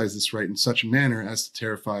exercise this right in such a manner as to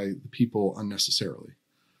terrify the people unnecessarily.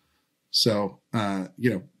 So,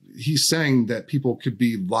 he's saying that people could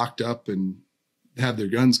be locked up and have their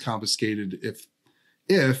guns confiscated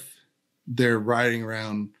if they're riding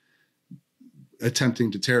around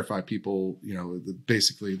attempting to terrify people.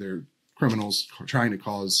 Basically they're criminals trying to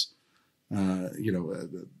cause, they're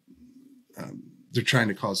trying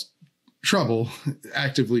to cause trouble,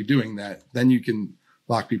 actively doing that. Then you can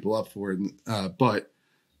lock people up for it. But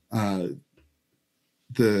the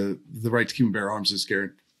right to keep and bear arms is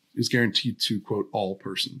guaranteed to, quote, all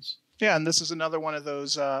persons. Yeah, and this is another one of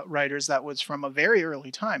those writers that was from a very early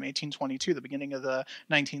time, 1822, the beginning of the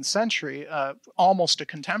 19th century, almost a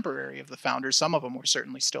contemporary of the founders. Some of them were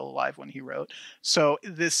certainly still alive when he wrote. So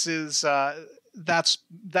this is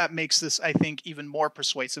that makes this, I think, even more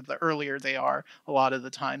persuasive. The earlier they are, a lot of the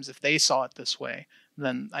times, if they saw it this way,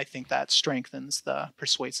 then I think that strengthens the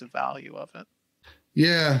persuasive value of it.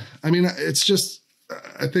 Yeah, I mean, it's just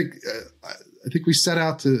I think we set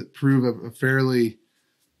out to prove a fairly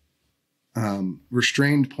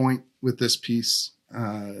restrained point with this piece,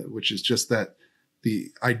 which is just that the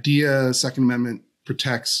idea Second Amendment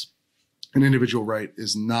protects an individual right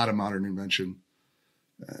is not a modern invention.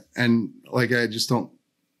 And like, I just don't,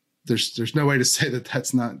 there's no way to say that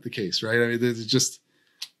that's not the case, right? I mean, there's just,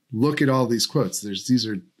 look at all these quotes. These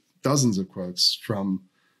are dozens of quotes from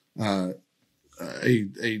a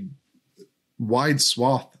wide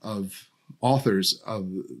swath of authors of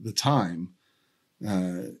the time,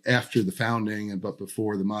 after the founding but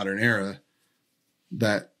before the modern era,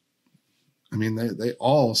 that, I mean, they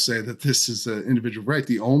all say that this is an individual right.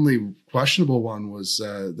 The only questionable one was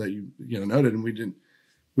that you noted, and we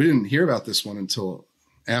didn't hear about this one until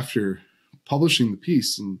after publishing the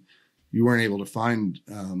piece, and you weren't able to find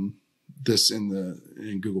this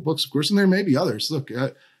in Google Books, of course, and there may be others. Look,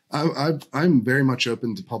 I'm very much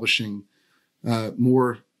open to publishing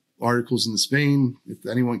more articles in this vein. If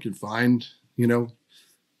anyone can find,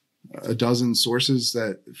 a dozen sources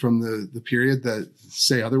that from the period that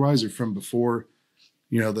say otherwise, or from before,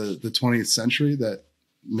 the 20th century, that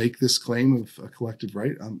make this claim of a collective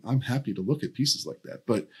right, I'm happy to look at pieces like that.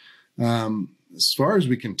 But as far as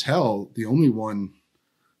we can tell, the only one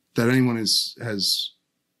that anyone has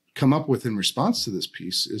come up with in response to this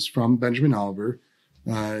piece is from Benjamin Oliver.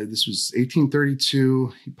 This was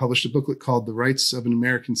 1832. He published a booklet called The Rights of an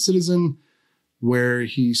American Citizen, where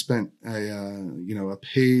he spent a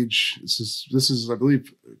page. This is I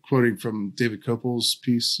believe quoting from David Kopel's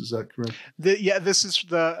piece. Is that correct? This is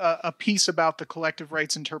a piece about the collective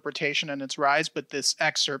rights interpretation and its rise, but this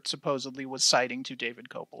excerpt supposedly was citing to David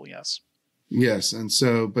Kopel. Yes, and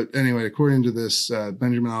so, but anyway, according to this,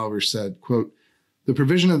 Benjamin Oliver said, quote, "The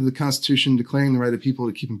provision of the Constitution declaring the right of people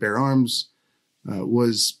to keep and bear arms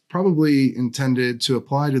was probably intended to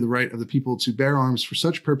apply to the right of the people to bear arms for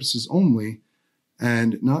such purposes only,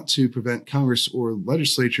 and not to prevent Congress or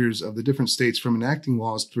legislatures of the different states from enacting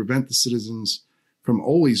laws to prevent the citizens from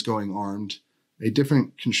always going armed. A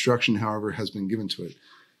different construction, however, has been given to it."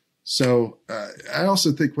 So I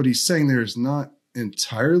also think what he's saying there is not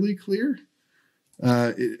entirely clear.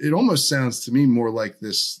 It almost sounds to me more like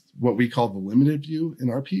this, what we call the limited view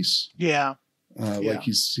in our piece. Yeah. Like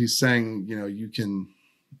he's saying, you can,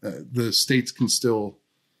 the states can still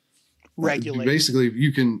regulate. Basically,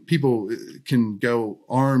 people can go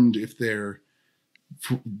armed if they're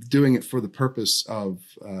doing it for the purpose of,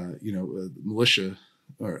 militia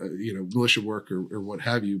or, militia work or what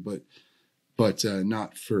have you, but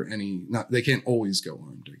not for they can't always go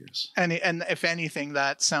armed, I guess. And if anything,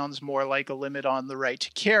 that sounds more like a limit on the right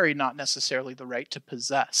to carry, not necessarily the right to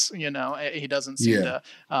possess. He doesn't seem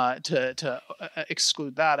to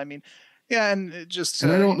exclude that. I mean, yeah, and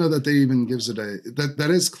I don't know that they even gives it that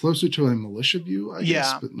is closer to a militia view, I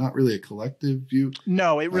guess, but not really a collective view.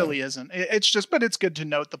 No, it really isn't. But it's good to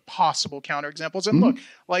note the possible counterexamples. And look,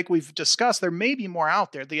 like we've discussed, there may be more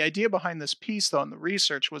out there. The idea behind this piece, though, and the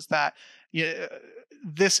research was that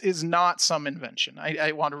this is not some invention.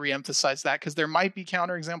 I want to reemphasize that, because there might be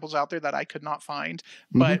counterexamples out there that I could not find.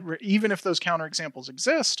 But even if those counterexamples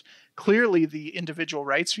exist, clearly the individual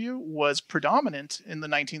rights view was predominant in the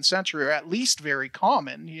 19th century, or at least very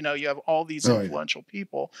common. You have all these influential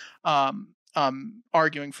people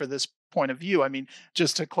arguing for this point of view. I mean,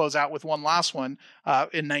 just to close out with one last one,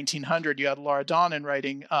 in 1900, you had Laura Donnan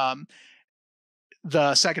writing,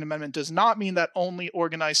 The Second Amendment does not mean that only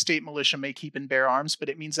organized state militia may keep and bear arms, but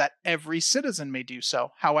it means that every citizen may do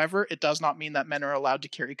so. However, it does not mean that men are allowed to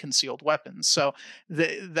carry concealed weapons. So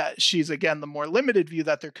that she's, again, the more limited view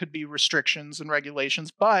that there could be restrictions and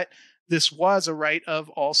regulations, but this was a right of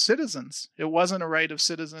all citizens. It wasn't a right of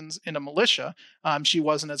citizens in a militia. She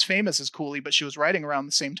wasn't as famous as Cooley, but she was writing around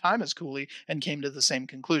the same time as Cooley and came to the same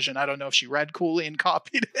conclusion. I don't know if she read Cooley and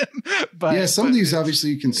copied him, but yeah, some of these,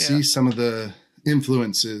 obviously you can see some of the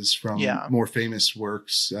influences from more famous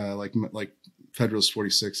works, like Federalist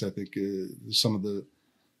 46. I think some of the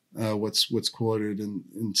what's quoted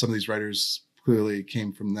in some of these writers clearly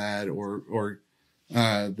came from that, or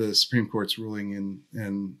the Supreme Court's ruling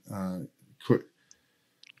in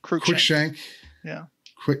Cruikshank. Yeah.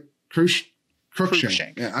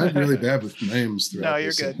 Cruikshank. Yeah, I'm really bad with names throughout. No,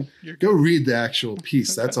 you're this. good. Go read the actual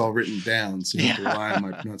piece. That's all written down, so you don't have to rely on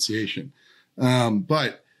my pronunciation.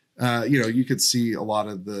 But you could see a lot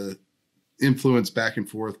of the influence back and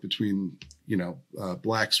forth between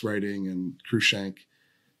Black's writing and Cruikshank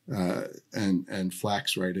and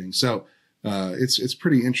Flack's writing. So it's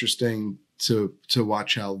pretty interesting to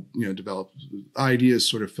watch how develop ideas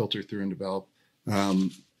sort of filter through and develop.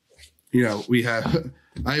 We have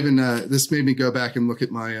this made me go back and look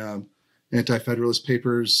at my Anti-Federalist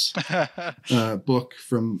Papers book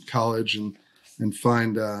from college and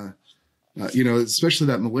find especially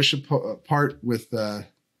that militia part with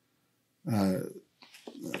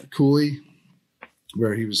Cooley,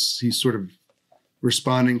 where he's sort of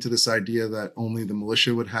responding to this idea that only the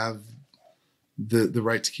militia would have the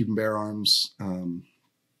right to keep and bear arms.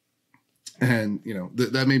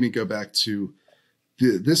 That made me go back to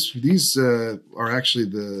these are actually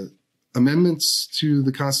the amendments to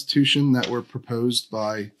the Constitution that were proposed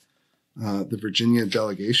by the Virginia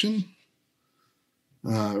delegation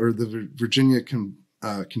or the Virginia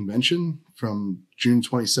Convention from June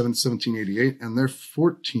 27, 1788, and their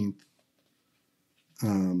 14th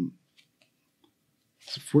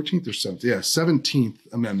or 17th? Yeah, 17th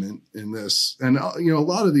amendment in this. And, a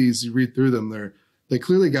lot of these, you read through them, they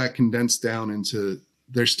clearly got condensed down into,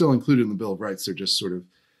 they're still included in the Bill of Rights. They're just sort of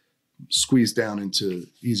squeezed down into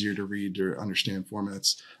easier to read or understand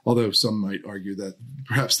formats. Although some might argue that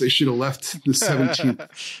perhaps they should have left the 17th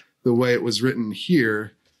the way it was written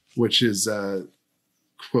here, which is,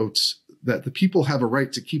 quote, that the people have a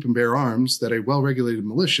right to keep and bear arms, that a well-regulated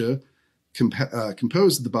militia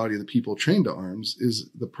composed of the body of the people trained to arms is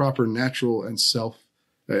the proper natural and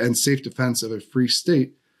safe defense of a free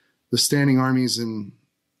state. The standing armies in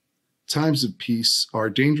times of peace are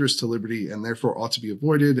dangerous to liberty and therefore ought to be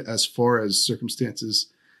avoided as far as circumstances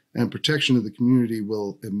and protection of the community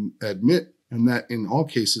will admit, and that in all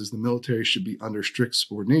cases the military should be under strict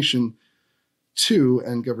subordination to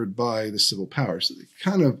and governed by the civil powers. So it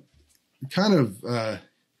kind of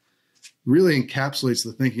really encapsulates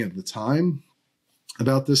the thinking of the time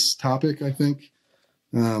about this topic, I think.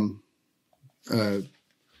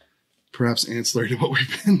 Perhaps ancillary to what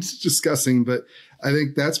we've been discussing, but I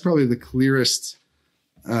think that's probably the clearest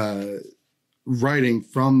writing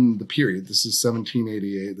from the period. This is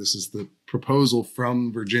 1788. This is the proposal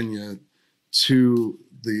from Virginia to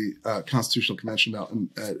the Constitutional Convention about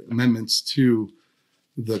amendments to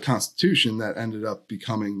the Constitution that ended up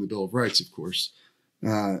becoming the Bill of Rights, of course.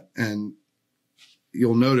 And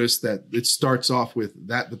you'll notice that it starts off with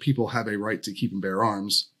that the people have a right to keep and bear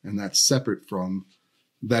arms, and that's separate from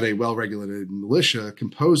that a well-regulated militia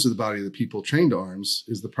composed of the body of the people trained to arms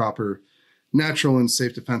is the proper natural and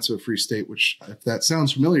safe defense of a free state, which, if that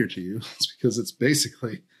sounds familiar to you, it's because it's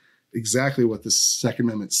basically exactly what the Second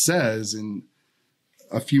Amendment says in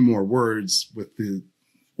a few more words with the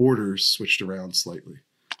orders switched around slightly.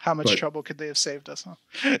 How much trouble could they have saved us, huh?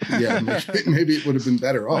 Yeah, maybe it would have been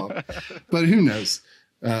better off, but who knows?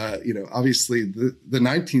 Obviously the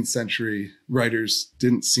 19th century writers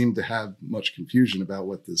didn't seem to have much confusion about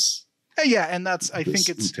what this. Yeah, and I think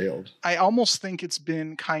it's entailed. I almost think it's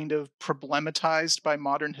been kind of problematized by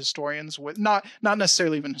modern historians with not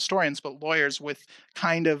necessarily even historians, but lawyers with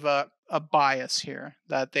kind of a bias here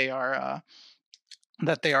that they are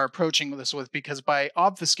approaching this with, because by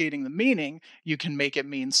obfuscating the meaning, you can make it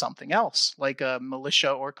mean something else, like a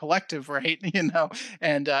militia or collective, right?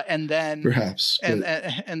 And then perhaps,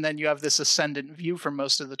 and then you have this ascendant view for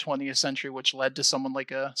most of the 20th century, which led to someone like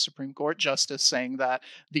a Supreme Court justice saying that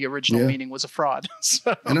the original meaning was a fraud.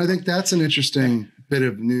 So. And I think that's an interesting bit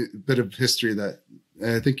of history that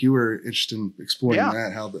I think you were interested in exploring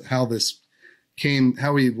that, how this came,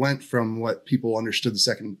 how we went from what people understood the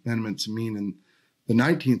Second Amendment to mean in the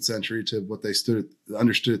 19th century to what they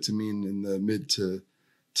understood it to mean in the mid to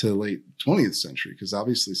late 20th century, because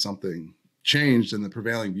obviously something changed and the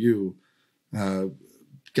prevailing view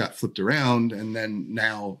got flipped around. And then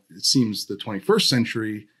now it seems the 21st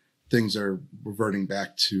century, things are reverting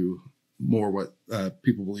back to more what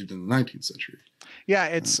people believed in the 19th century. Yeah,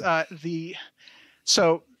 it's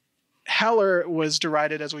so Heller was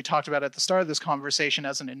derided, as we talked about at the start of this conversation,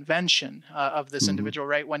 as an invention of this individual,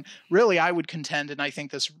 right? When really I would contend, and I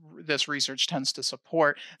think this research tends to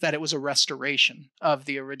support, that it was a restoration of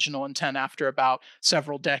the original intent after about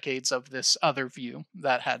several decades of this other view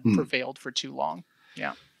that had prevailed for too long.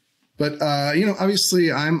 Yeah. But,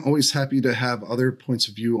 obviously I'm always happy to have other points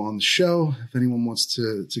of view on the show. If anyone wants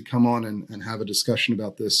to come on and have a discussion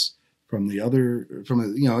about this from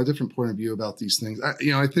a different point of view about these things.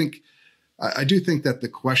 I do think that the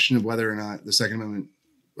question of whether or not the Second Amendment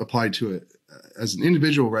applied to it as an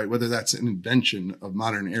individual right, whether that's an invention of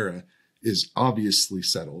modern era, is obviously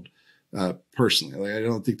settled. Personally, like, I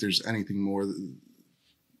don't think there's anything more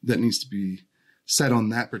that needs to be said on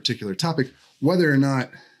that particular topic. Whether or not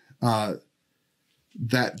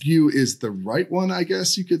that view is the right one, I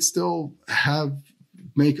guess you could still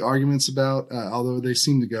make arguments about, although they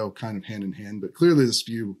seem to go kind of hand in hand. But clearly this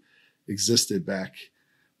view existed back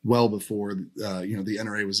well before the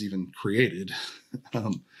NRA was even created.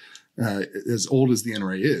 As old as the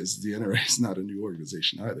NRA is not a new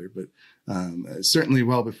organization either, but certainly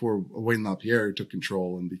well before Wayne LaPierre took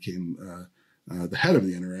control and became the head of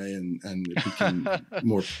the NRA, and it became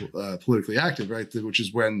more politically active, right? Which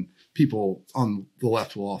is when people on the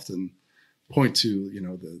left will often point to,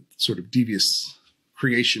 the sort of devious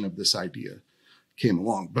creation of this idea came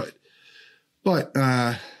along. But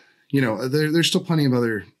there's still plenty of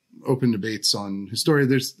other open debates on history.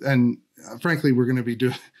 Frankly, we're going to be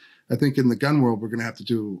doing, I think in the gun world, we're going to have to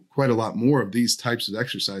do quite a lot more of these types of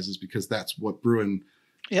exercises, because that's what Bruin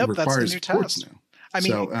requires of courts now. I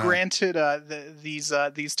mean, granted,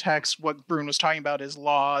 these texts, what Bruin was talking about is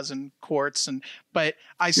laws and courts, but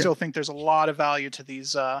I still think there's a lot of value to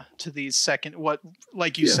these second,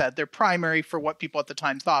 like you said, they're primary for what people at the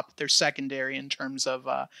time thought, but they're secondary in terms of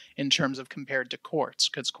compared to courts,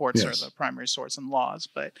 because courts are the primary source in laws.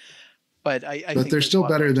 But I think they're still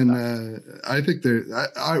better than I think they're.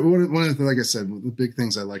 One of the, like I said, the big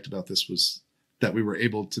things I liked about this was that we were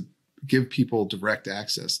able to give people direct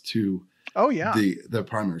access to the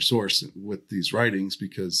primary source with these writings,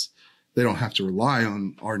 because they don't have to rely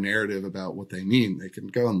on our narrative about what they mean. They can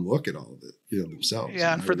go and look at all of it themselves.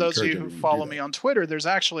 Yeah, and for those of you who follow me on Twitter, there's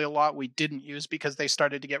actually a lot we didn't use because they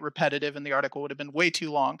started to get repetitive and the article would have been way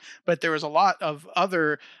too long. But there was a lot of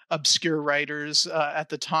other obscure writers at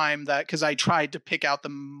the time because I tried to pick out the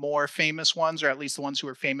more famous ones, or at least the ones who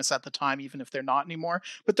were famous at the time, even if they're not anymore.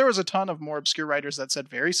 But there was a ton of more obscure writers that said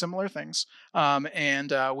very similar things.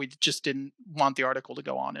 And we just didn't want the article to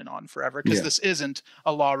go on and on forever, because this isn't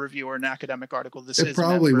a law review or an academic article. It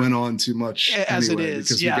probably went on too much as anyway, it is,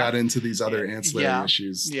 because we got into these other ancillary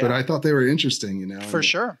issues. But I thought they were interesting, For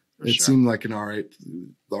sure. It seemed like an all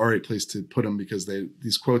right place to put them, because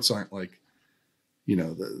these quotes aren't like,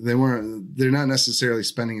 they're not necessarily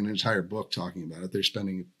spending an entire book talking about it. They're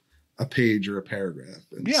spending a page or a paragraph.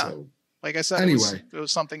 And so, like I said, anyway, it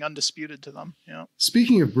was something undisputed to them. Yeah.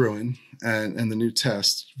 Speaking of Bruin and the new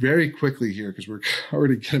test, very quickly here, because we're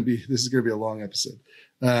already this is going to be a long episode.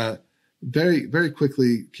 Very, very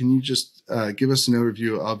quickly, can you just give us an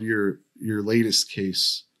overview of your latest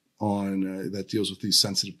case on that deals with these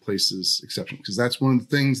sensitive places exception? Because that's one of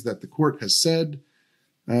the things that the court has said,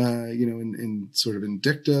 in sort of in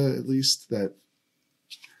dicta, at least, that,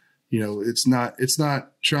 it's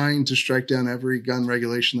not trying to strike down every gun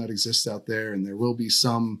regulation that exists out there. And there will be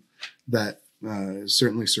some that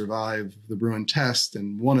certainly survive the Bruin test.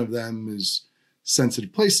 And one of them is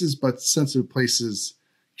sensitive places, but sensitive places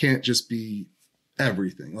can't just be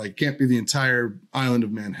everything. Like, can't be the entire island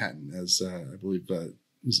of Manhattan, as I believe,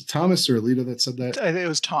 was it Thomas or Alito that said that? I think it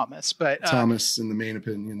was Thomas, but Thomas in the main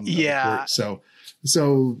opinion. Yeah.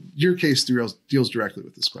 So your case deals directly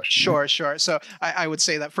with this question. Sure, right? Sure. So I would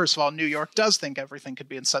say that, first of all, New York does think everything could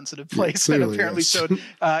be in sensitive place, and apparently so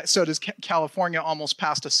does California. Almost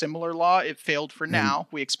passed a similar law. It failed for now.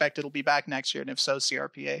 We expect it'll be back next year, and if so,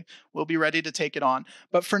 CRPA will be ready to take it on.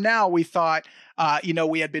 But for now, we thought,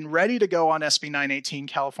 we had been ready to go on SB 918,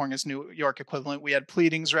 California's New York equivalent. We had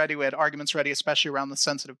pleadings ready. We had arguments ready, especially around the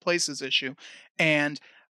sensitive places issue. And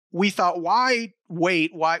we thought, why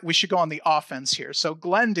wait? Why we should go on the offense here. So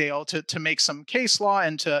Glendale, to make some case law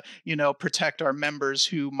and to, protect our members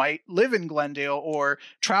who might live in Glendale or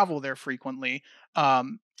travel there frequently.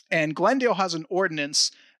 And Glendale has an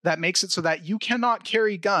ordinance that makes it so that you cannot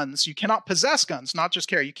carry guns. You cannot possess guns, not just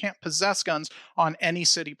carry. You can't possess guns on any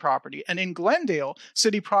city property. And in Glendale,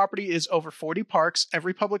 city property is over 40 parks,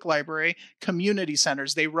 every public library, community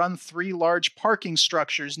centers. They run 3 large parking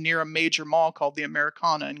structures near a major mall called the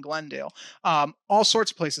Americana in Glendale. All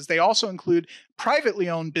sorts of places. They also include privately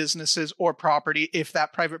owned businesses or property if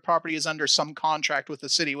that private property is under some contract with the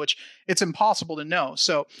city, which it's impossible to know.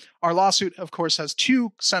 So our lawsuit, of course, has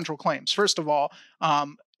 2 central claims. First of all,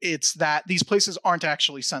 it's that these places aren't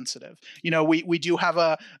actually sensitive. We do have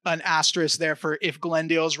an asterisk there for if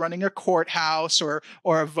Glendale is running a courthouse or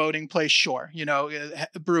a voting place. Sure,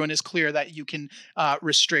 Bruin is clear that you can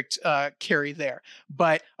restrict carry there,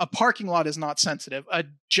 but a parking lot is not sensitive. A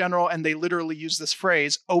general, and they literally use this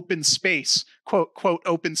phrase, open space, quote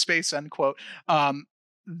open space, end quote.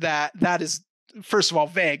 That is, first of all,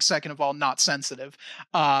 vague. Second of all, not sensitive.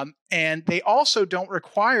 And they also don't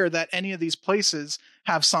require that any of these places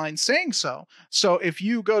have signs saying so. So if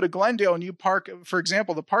you go to Glendale and you park, for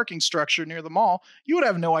example, the parking structure near the mall, you would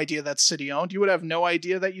have no idea that's city owned. You would have no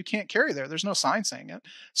idea that you can't carry there. There's no sign saying it.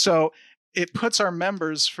 So it puts our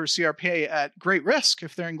members for CRPA at great risk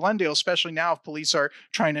if they're in Glendale, especially now if police are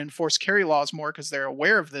trying to enforce carry laws more because they're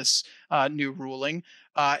aware of this new ruling.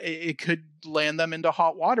 It could land them into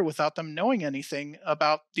hot water without them knowing anything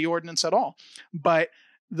about the ordinance at all. But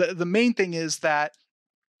the main thing is that,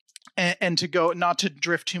 and to go, not to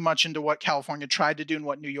drift too much into what California tried to do and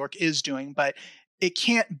what New York is doing, but it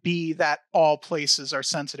can't be that all places are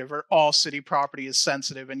sensitive or all city property is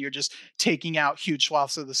sensitive and you're just taking out huge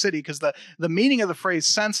swaths of the city, because the meaning of the phrase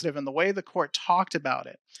sensitive and the way the court talked about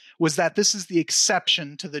it was that this is the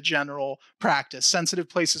exception to the general practice. Sensitive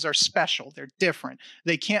places are special. They're different.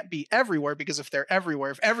 They can't be everywhere, because if they're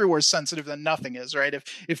everywhere, if everywhere is sensitive, then nothing is, right?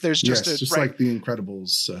 If there's just like The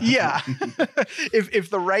Incredibles. Yeah.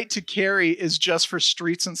 if the right to carry is just for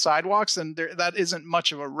streets and sidewalks, then that isn't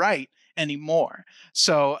much of a right anymore.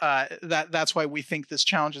 So that's why we think this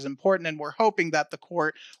challenge is important, and we're hoping that the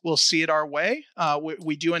court will see it our way.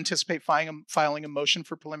 We do anticipate filing a motion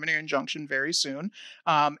for preliminary injunction very soon,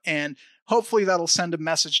 and hopefully that'll send a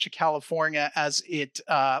message to California as it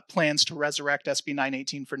plans to resurrect SB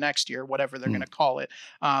 918 for next year, whatever they're going to call it.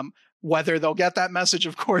 Whether they'll get that message,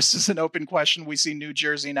 of course, is an open question. We see New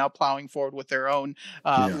Jersey now plowing forward with their own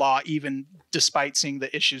law, even despite seeing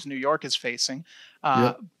the issues New York is facing.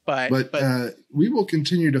 But we will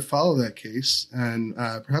continue to follow that case, and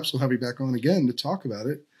perhaps we'll have you back on again to talk about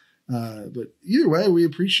it. But either way, we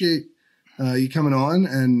appreciate you coming on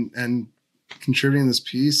and contributing this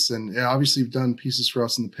piece. And obviously, you've done pieces for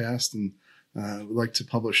us in the past, and would like to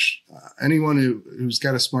publish anyone who's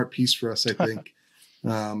got a smart piece for us, I think.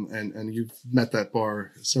 And you've met that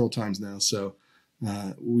bar several times now, so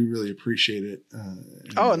we really appreciate it.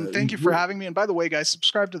 And thank you for having me. And by the way, guys,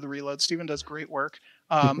 subscribe to The Reload. Stephen does great work.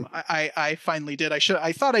 I finally did.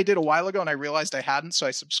 I thought I did a while ago, and I realized I hadn't, so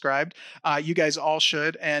I subscribed. You guys all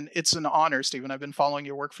should, and it's an honor, Stephen. I've been following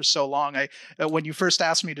your work for so long. When you first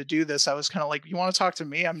asked me to do this, I was kind of like, "You want to talk to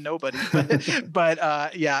me? I'm nobody." But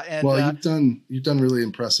yeah. And well, you've done really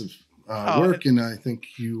impressive work, and I think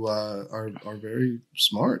you are very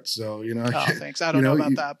smart. So thanks. I don't know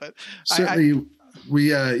about that, but certainly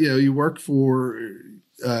you work for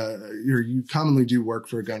you commonly do work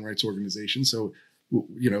for a gun rights organization. So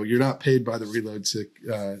you're not paid by The Reload to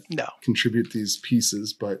contribute these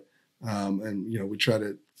pieces, but we try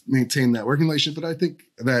to maintain that working relationship. But I think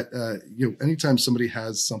that anytime somebody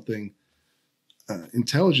has something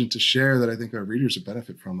intelligent to share that I think our readers would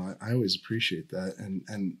benefit from, I always appreciate that,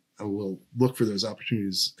 and I will look for those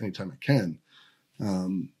opportunities anytime I can.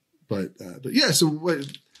 But yeah, so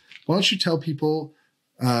why don't you tell people,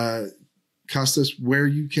 Kostas,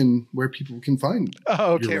 where people can find?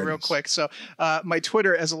 Okay, real quick. So my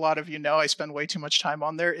Twitter, as a lot of you know, I spend way too much time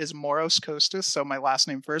on there, is Moros Kostas. So my last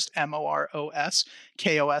name first, MOROS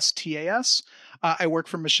KOSTAS. I work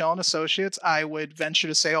for Michelle & Associates. I would venture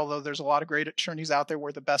to say, although there's a lot of great attorneys out there,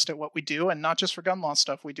 we're the best at what we do, and not just for gun law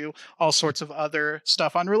stuff. We do all sorts of other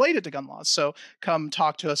stuff unrelated to gun laws. So come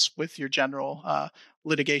talk to us with your general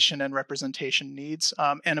litigation and representation needs.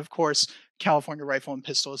 And of course, California Rifle and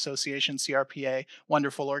Pistol Association, CRPA,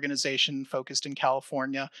 wonderful organization focused in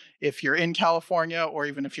California. If you're in California, or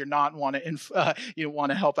even if you're not, want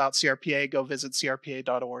to help out CRPA, go visit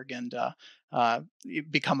crpa.org and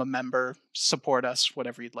become a member, support us,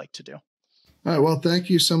 whatever you'd like to do. All right. Well, thank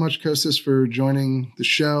you so much, Kostas, for joining the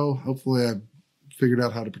show. Hopefully I figured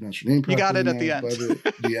out how to pronounce your name properly. You got it at the end.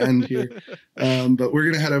 By the end here. But we're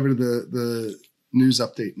going to head over to the news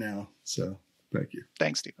update now. So thank you.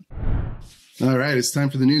 Thanks, Stephen. All right, it's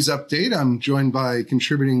time for the news update. I'm joined by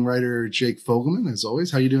contributing writer Jake Fogelman, as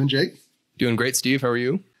always. How you doing, Jake? Doing great, Steve. How are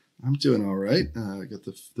you? I'm doing all right. I got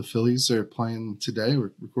the Phillies are playing today.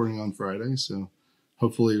 We're recording on Friday, so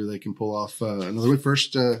hopefully they can pull off another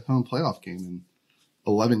first home playoff game in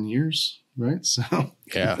 11 years, right? So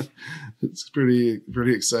yeah, it's pretty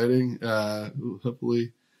exciting.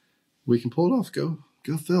 Hopefully we can pull it off. Go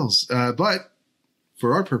Phils. But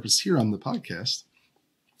for our purpose here on the podcast,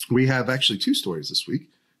 we have actually two stories this week.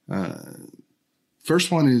 First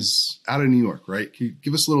one is out of New York, right? Can you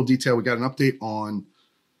give us a little detail? We got an update on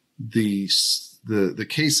the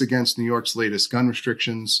case against New York's latest gun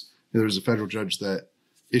restrictions. There was a federal judge that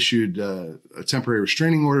issued a temporary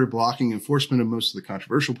restraining order blocking enforcement of most of the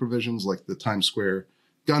controversial provisions, like the Times Square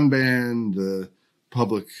gun ban, the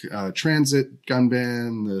public transit gun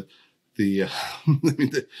ban,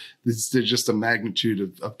 there's just a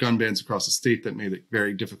magnitude of gun bans across the state that made it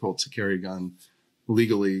very difficult to carry a gun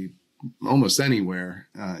legally almost anywhere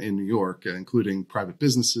in New York, including private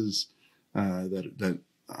businesses that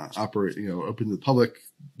operate, open to the public.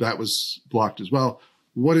 That was blocked as well.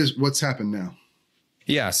 What's happened now?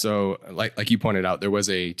 Yeah, so like you pointed out, there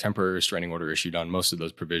was a temporary restraining order issued on most of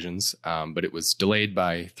those provisions, but it was delayed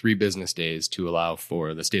by 3 business days to allow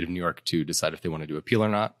for the state of New York to decide if they wanted to appeal or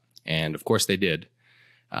not. And of course they did.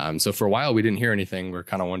 So for a while we didn't hear anything. We're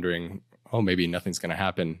kind of wondering, maybe nothing's going to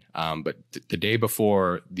happen. But the day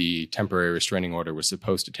before the temporary restraining order was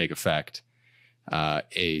supposed to take effect,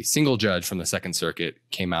 a single judge from the Second Circuit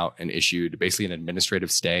came out and issued basically an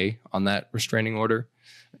administrative stay on that restraining order,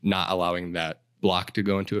 not allowing that block to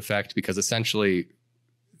go into effect, because essentially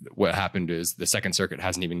what happened is the Second Circuit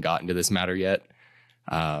hasn't even gotten to this matter yet.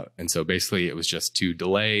 And so basically it was just to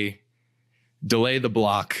delay the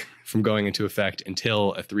block from going into effect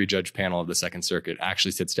until a 3-judge panel of the Second Circuit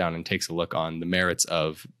actually sits down and takes a look on the merits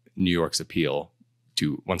of New York's appeal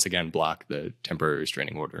to once again block the temporary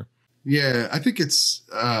restraining order. Yeah, I think it's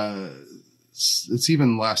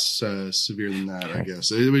even less severe than that, I guess.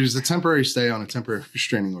 It was a temporary stay on a temporary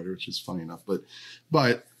restraining order, which is funny enough.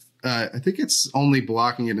 But I think it's only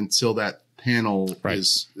blocking it until that panel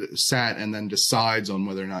is sat and then decides on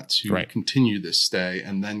whether or not to continue this stay,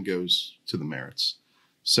 and then goes to the merits.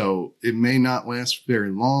 So it may not last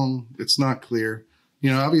very long. It's not clear.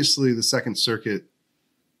 Obviously the Second Circuit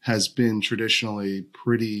has been traditionally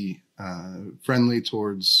pretty friendly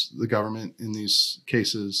towards the government in these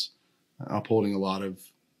cases, upholding a lot of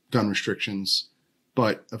gun restrictions.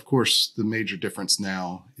 But of course, the major difference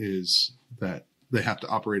now is that they have to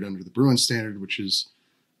operate under the Bruin standard, which is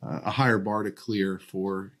a higher bar to clear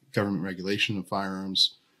for government regulation of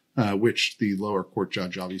firearms, which the lower court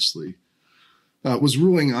judge obviously was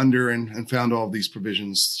ruling under and found all of these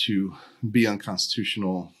provisions to be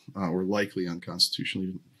unconstitutional or likely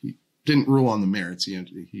unconstitutional. He didn't rule on the merits.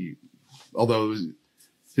 Although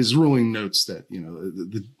his ruling notes that,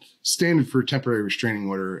 the standard for temporary restraining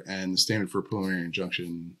order and the standard for preliminary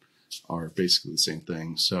injunction are basically the same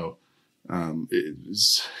thing. So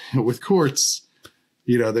with courts,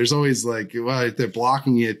 there's always they're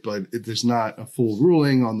blocking it, but there's not a full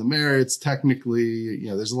ruling on the merits. Technically,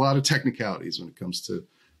 there's a lot of technicalities when it comes to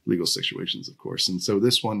legal situations, of course. And so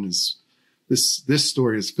this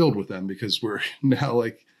story is filled with them, because we're now,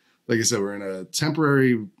 like I said, we're in a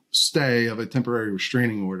temporary stay of a temporary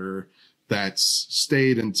restraining order that's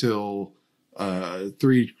stayed until a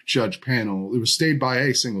 3-judge panel. It was stayed by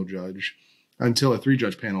a single judge until a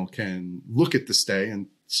 3-judge panel can look at the stay and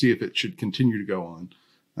see if it should continue to go on.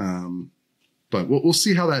 But we'll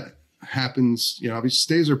see how that happens. Obviously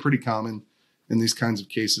stays are pretty common in these kinds of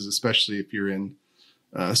cases, especially if you're in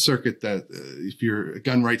a circuit that, if you're a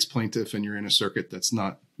gun rights plaintiff and you're in a circuit that's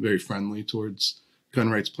not very friendly towards gun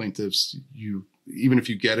rights plaintiffs, even if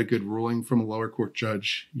you get a good ruling from a lower court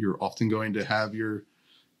judge, you're often going to have your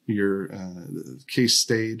case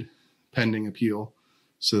stayed pending appeal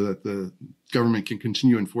so that the government can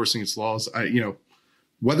continue enforcing its laws.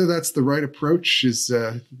 Whether that's the right approach is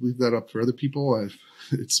leave that up for other people.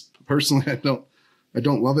 It's personally, I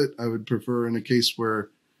don't love it. I would prefer, in a case where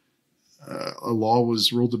a law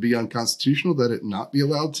was ruled to be unconstitutional, that it not be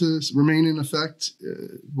allowed to remain in effect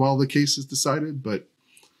while the case is decided. But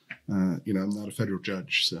I'm not a federal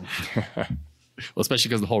judge, so. Well, especially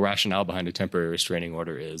because the whole rationale behind a temporary restraining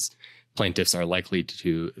order is plaintiffs are likely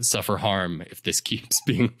to suffer harm if this keeps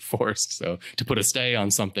being forced. So to put a stay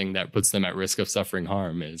on something that puts them at risk of suffering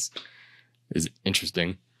harm is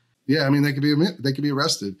interesting. Yeah, they could be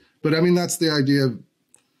arrested. But that's the idea of,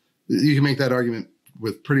 you can make that argument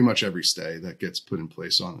with pretty much every stay that gets put in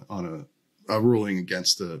place on a ruling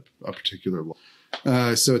against a particular law.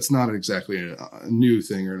 So it's not exactly a new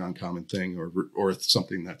thing or an uncommon thing or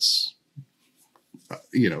something that's,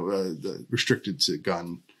 restricted to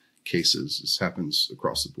gun cases. This happens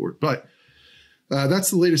across the board. But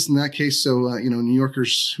that's the latest in that case. So, New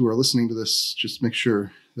Yorkers who are listening to this, just make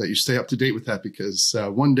sure that you stay up to date with that, because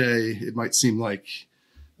one day it might seem like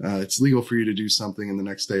it's legal for you to do something, and the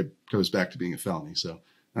next day it goes back to being a felony. So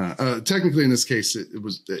technically in this case,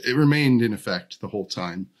 it remained in effect the whole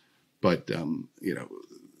time. But,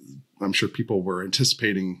 I'm sure people were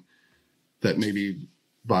anticipating that maybe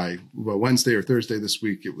by Wednesday or Thursday this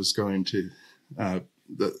week, it was going to,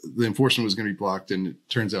 the enforcement was going to be blocked. And it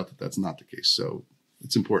turns out that that's not the case. So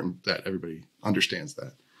it's important that everybody understands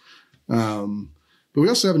that. But we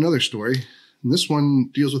also have another story. And this one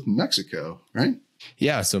deals with Mexico, right?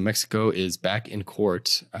 Yeah, so Mexico is back in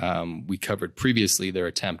court. We covered previously their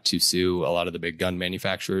attempt to sue a lot of the big gun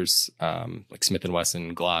manufacturers, like Smith &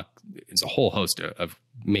 Wesson, Glock. It's a whole host of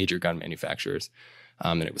major gun manufacturers.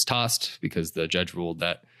 And it was tossed because the judge ruled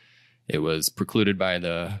that it was precluded by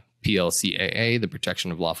the PLCAA, the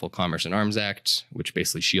Protection of Lawful Commerce in Arms Act, which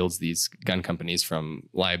basically shields these gun companies from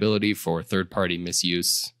liability for third-party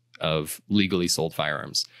misuse of legally sold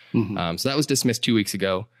firearms. Mm-hmm. So that was dismissed 2 weeks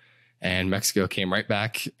ago. And Mexico came right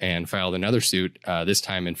back and filed another suit, this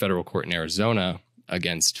time in federal court in Arizona,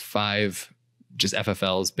 against 5 just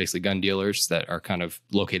FFLs, basically gun dealers that are kind of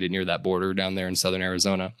located near that border down there in southern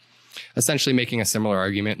Arizona, essentially making a similar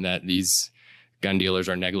argument that these gun dealers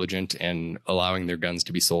are negligent in allowing their guns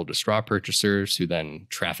to be sold to straw purchasers who then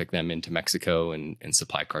traffic them into Mexico and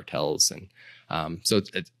supply cartels. And so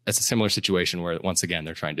it's a similar situation where, once again,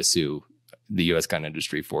 they're trying to sue the U.S. gun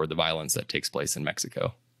industry for the violence that takes place in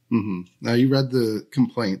Mexico. Mm-hmm. Now, you read the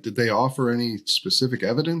complaint. Did they offer any specific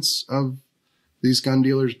evidence of these gun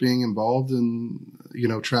dealers being involved in,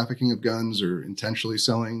 trafficking of guns or intentionally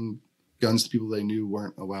selling guns to people they knew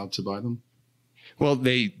weren't allowed to buy them? Well,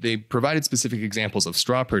 they provided specific examples of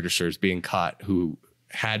straw purchasers being caught who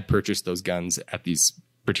had purchased those guns at these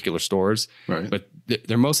particular stores. Right. But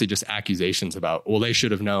they're mostly just accusations about, well, they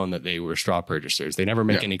should have known that they were straw purchasers. They never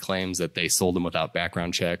make any claims that they sold them without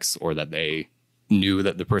background checks or that they knew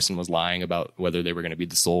that the person was lying about whether they were going to be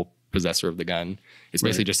the sole possessor of the gun. It's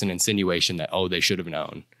basically just an insinuation that, they should have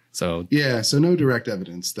known. So so no direct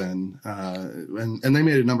evidence then. And they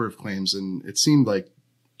made a number of claims, and it seemed like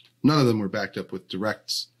none of them were backed up with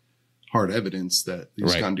direct hard evidence that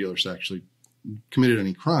these gun dealers actually committed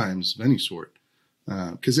any crimes of any sort.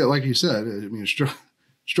 Because like you said,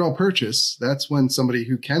 straw purchase, that's when somebody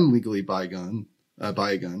who can legally buy a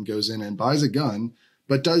gun goes in and buys a gun,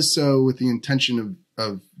 but does so with the intention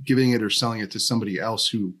of giving it or selling it to somebody else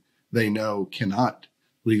who they know cannot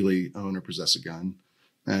legally own or possess a gun.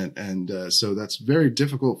 And so that's very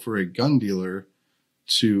difficult for a gun dealer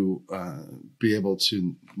to be able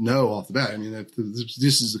to know off the bat. I mean, if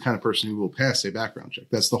this is the kind of person who will pass a background check.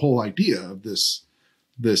 That's the whole idea of this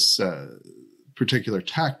particular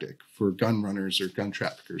tactic for gun runners or gun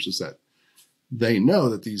traffickers, is that they know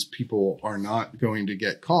that these people are not going to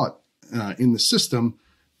get caught in the system.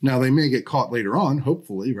 Now, they may get caught later on,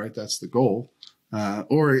 hopefully, right? That's the goal.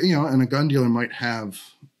 Or, and a gun dealer might have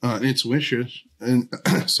an intuition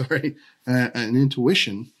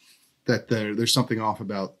that there's something off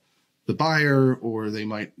about the buyer, or they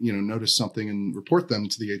might, notice something and report them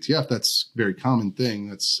to the ATF. That's a very common thing.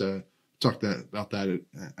 That's talked about that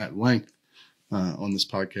at length on this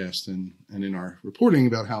podcast and in our reporting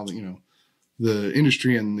about how, the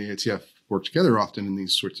industry and the ATF work together often in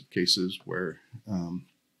these sorts of cases where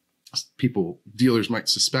dealers might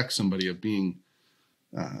suspect somebody of being,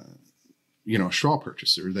 a straw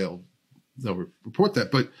purchaser. They'll report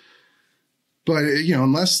that, but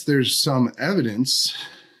unless there's some evidence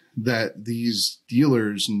that these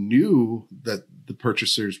dealers knew that the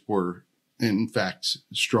purchasers were in fact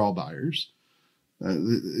straw buyers,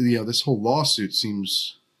 this whole lawsuit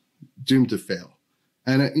seems doomed to fail.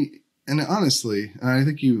 And honestly, I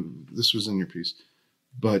think this was in your piece,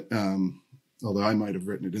 but although I might have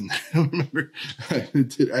written it in there, I don't remember. I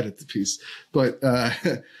did edit the piece, but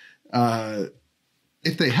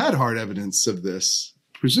if they had hard evidence of this,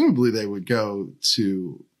 presumably they would go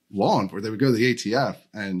to law enforcement. They would go to the ATF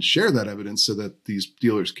and share that evidence so that these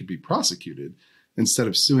dealers could be prosecuted instead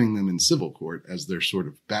of suing them in civil court as their sort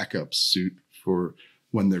of backup suit for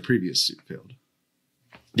when their previous suit failed.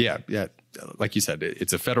 Yeah. Like you said,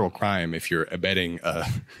 it's a federal crime if you're abetting a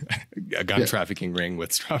gun trafficking ring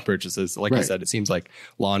with straw purchases. Like you said, it seems like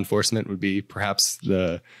law enforcement would be perhaps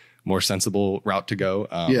the more sensible route to go.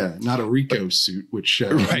 Not a RICO suit, which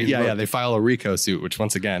they file a RICO suit, which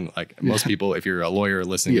once again, like most people, if you're a lawyer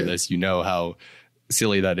listening to this, how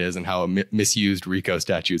silly that is and how misused RICO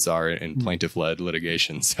statutes are in plaintiff-led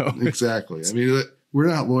litigation. So exactly. I mean, we're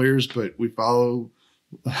not lawyers, but we follow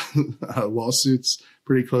lawsuits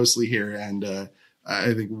pretty closely here. And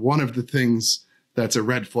I think one of the things that's a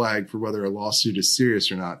red flag for whether a lawsuit is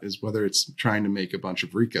serious or not is whether it's trying to make a bunch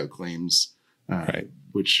of RICO claims, right,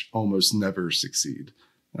 which almost never succeed.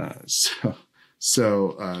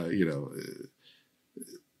 So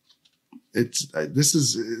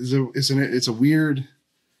it's a weird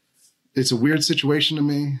situation to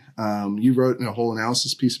me. You wrote a whole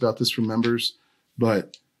analysis piece about this for members,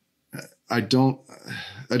 but I don't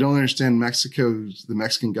understand the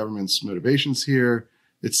Mexican government's motivations here.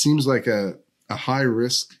 It seems like a high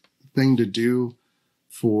risk thing to do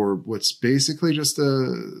for what's basically just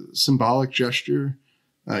a symbolic gesture.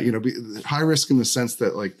 High risk in the sense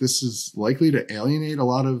that like this is likely to alienate a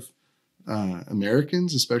lot of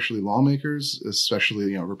Americans, especially lawmakers,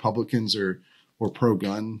 especially Republicans or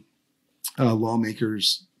pro-gun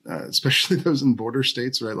lawmakers, especially those in border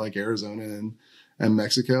states, right, like Arizona and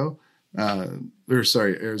Mexico,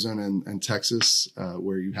 Arizona and Texas,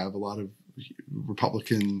 where you have a lot of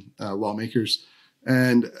Republican lawmakers,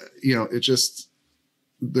 and it's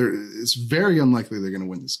very unlikely they're going to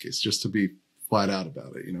win this case. Just to be flat out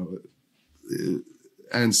about it,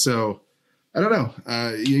 and so I don't know.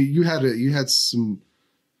 You had some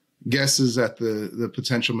guesses at the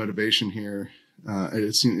potential motivation here.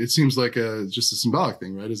 It seems like just a symbolic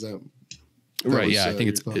thing, right? Is that right? Yeah, I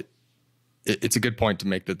think it's a good point to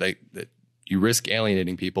make that you risk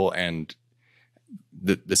alienating people, and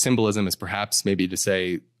the symbolism is perhaps maybe to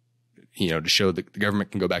say, to show that the government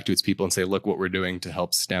can go back to its people and say, look what we're doing to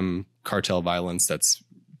help stem cartel violence that's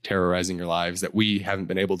terrorizing your lives that we haven't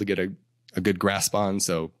been able to get a good grasp on.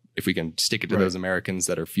 So if we can stick it to those Americans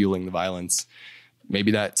that are fueling the violence, maybe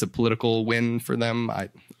that's a political win for them.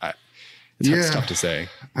 It's tough to say.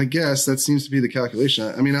 I guess that seems to be the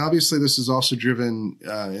calculation. I mean, obviously this is also driven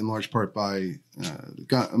in large part by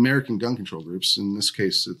American gun control groups. In this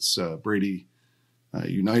case, it's Brady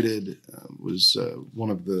United was one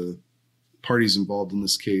of the parties involved in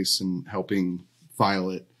this case and helping file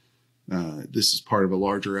it. This is part of a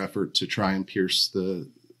larger effort to try and pierce the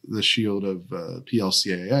shield of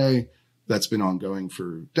PLCAA that's been ongoing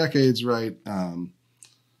for decades, right?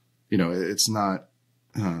 It's not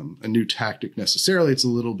a new tactic necessarily. It's a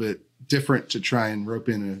little bit different to try and rope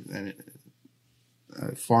in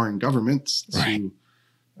a foreign government to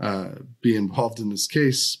be involved in this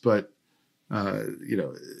case, but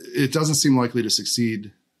it doesn't seem likely to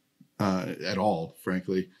succeed at all,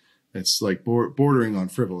 frankly. It's like bordering on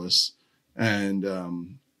frivolous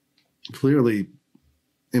and clearly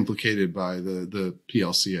implicated by the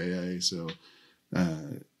PLCAA. So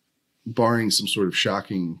barring some sort of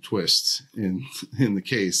shocking twist in the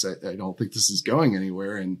case, I don't think this is going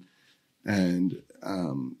anywhere. And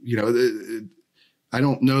I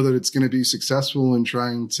don't know that it's going to be successful in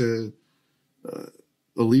trying to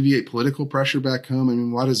alleviate political pressure back home. I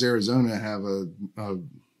mean, why does Arizona have a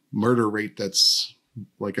murder rate that's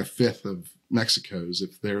like a fifth of Mexico's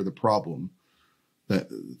if they're the problem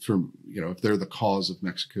if they're the cause of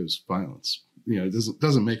Mexico's violence? It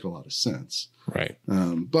doesn't make a lot of sense. Right.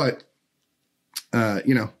 But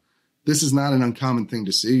this is not an uncommon thing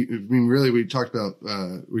to see. I mean, really, we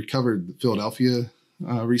covered Philadelphia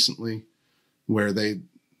recently, where they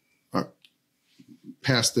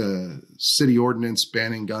passed a city ordinance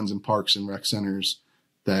banning guns in parks and rec centers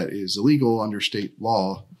that is illegal under state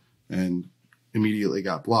law, and immediately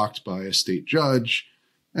got blocked by a state judge.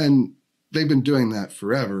 And they've been doing that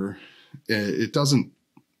forever. It doesn't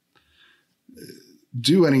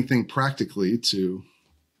do anything practically to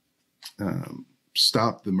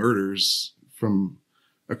stop the murders from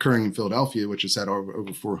occurring in Philadelphia, which has had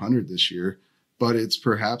over 400 this year. But it's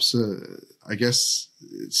perhaps, I guess,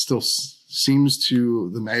 it still seems to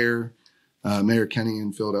the mayor, Mayor Kenny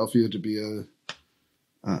in Philadelphia, to be a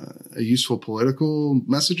useful political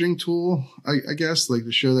messaging tool, I guess, like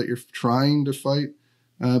to show that you're trying to fight,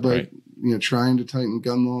 but trying to tighten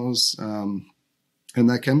gun laws. And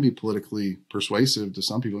that can be politically persuasive to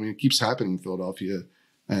some people. I mean, it keeps happening in Philadelphia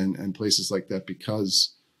and places like that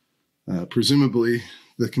because presumably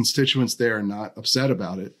the constituents there are not upset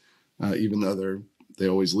about it, even though they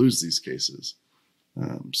always lose these cases.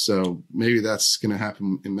 So maybe that's going to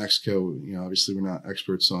happen in Mexico. Obviously we're not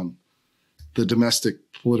experts on the domestic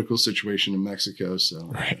political situation in Mexico.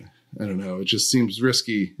 So I don't know. It just seems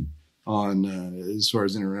risky on as far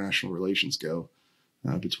as international relations go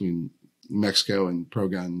between Mexico and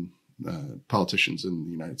pro-gun politicians in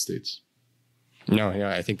the United States. No, yeah,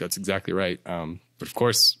 I think that's exactly right. But of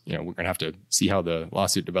course, we're going to have to see how the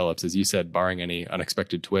lawsuit develops. As you said, barring any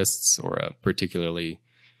unexpected twists or a particularly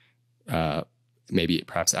maybe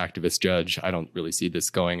perhaps activist judge, I don't really see this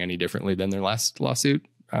going any differently than their last lawsuit.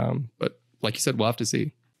 But like you said, we'll have to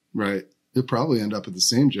see. Right. It'll probably end up with the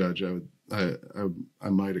same judge. I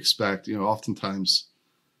might expect, oftentimes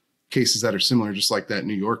cases that are similar, just like that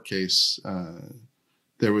New York case,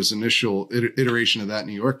 there was initial iteration of that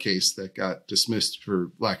New York case that got dismissed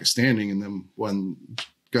for lack of standing. And then when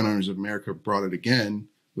Gun Owners of America brought it again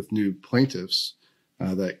with new plaintiffs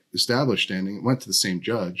that established standing, it went to the same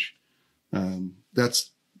judge.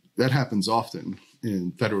 That happens often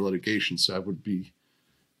in federal litigation. So I would be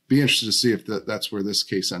interested to see if that's where this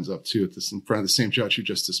case ends up too, if this in front of the same judge who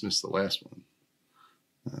just dismissed the last one.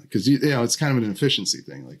 Because it's kind of an inefficiency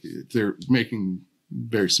thing. Like they're making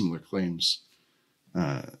very similar claims.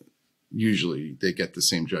 Usually they get the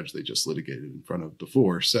same judge they just litigated in front of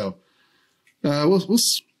before. So we'll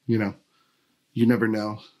you never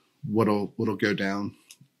know what'll go down.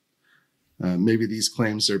 Maybe these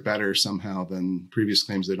claims are better somehow than previous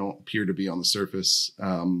claims. They don't appear to be on the surface.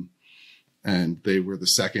 And they were the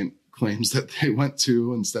second claims that they went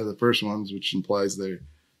to instead of the first ones, which implies they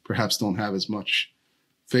perhaps don't have as much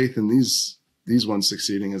faith in these ones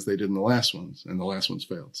succeeding as they did in the last ones, and the last ones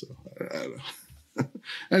failed. So I don't know.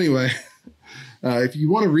 Anyway, if you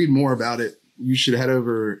want to read more about it, you should head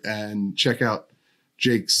over and check out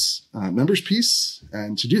Jake's members piece.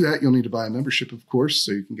 And to do that, you'll need to buy a membership, of course,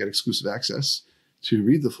 so you can get exclusive access to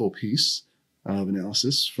read the full piece of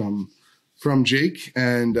analysis from Jake,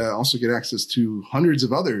 and also get access to hundreds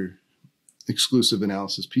of other exclusive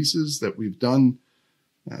analysis pieces that we've done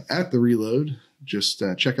at the Reload. Just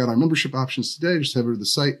check out our membership options today. Just head over to the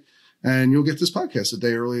site, and you'll get this podcast a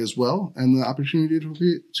day early as well, and the opportunity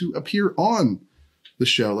to appear on the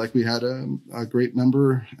show. Like we had a great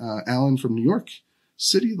member, Alan from New York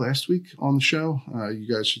City, last week on the show. You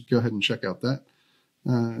guys should go ahead and check out that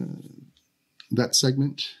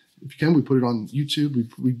segment if you can. We put it on YouTube.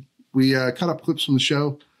 We cut up clips from the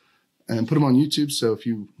show and put them on YouTube. So if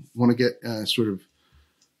you want to get sort of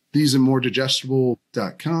these and more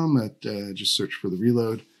digestible.com, just search for the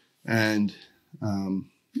Reload. And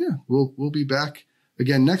we'll be back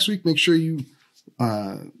again next week. Make sure you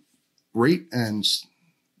rate and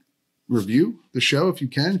review the show if you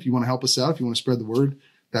can. If you want to help us out, if you want to spread the word,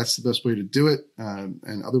 that's the best way to do it.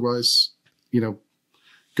 And otherwise, go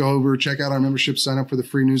over, check out our membership, sign up for the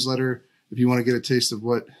free newsletter if you want to get a taste of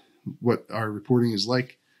what our reporting is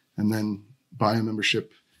like, and then buy a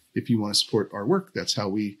membership if you want to support our work. That's how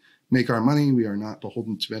we make our money. We are not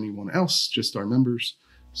beholden to anyone else, just our members.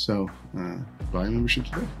 So buy a membership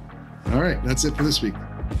today. All right, that's it for this week.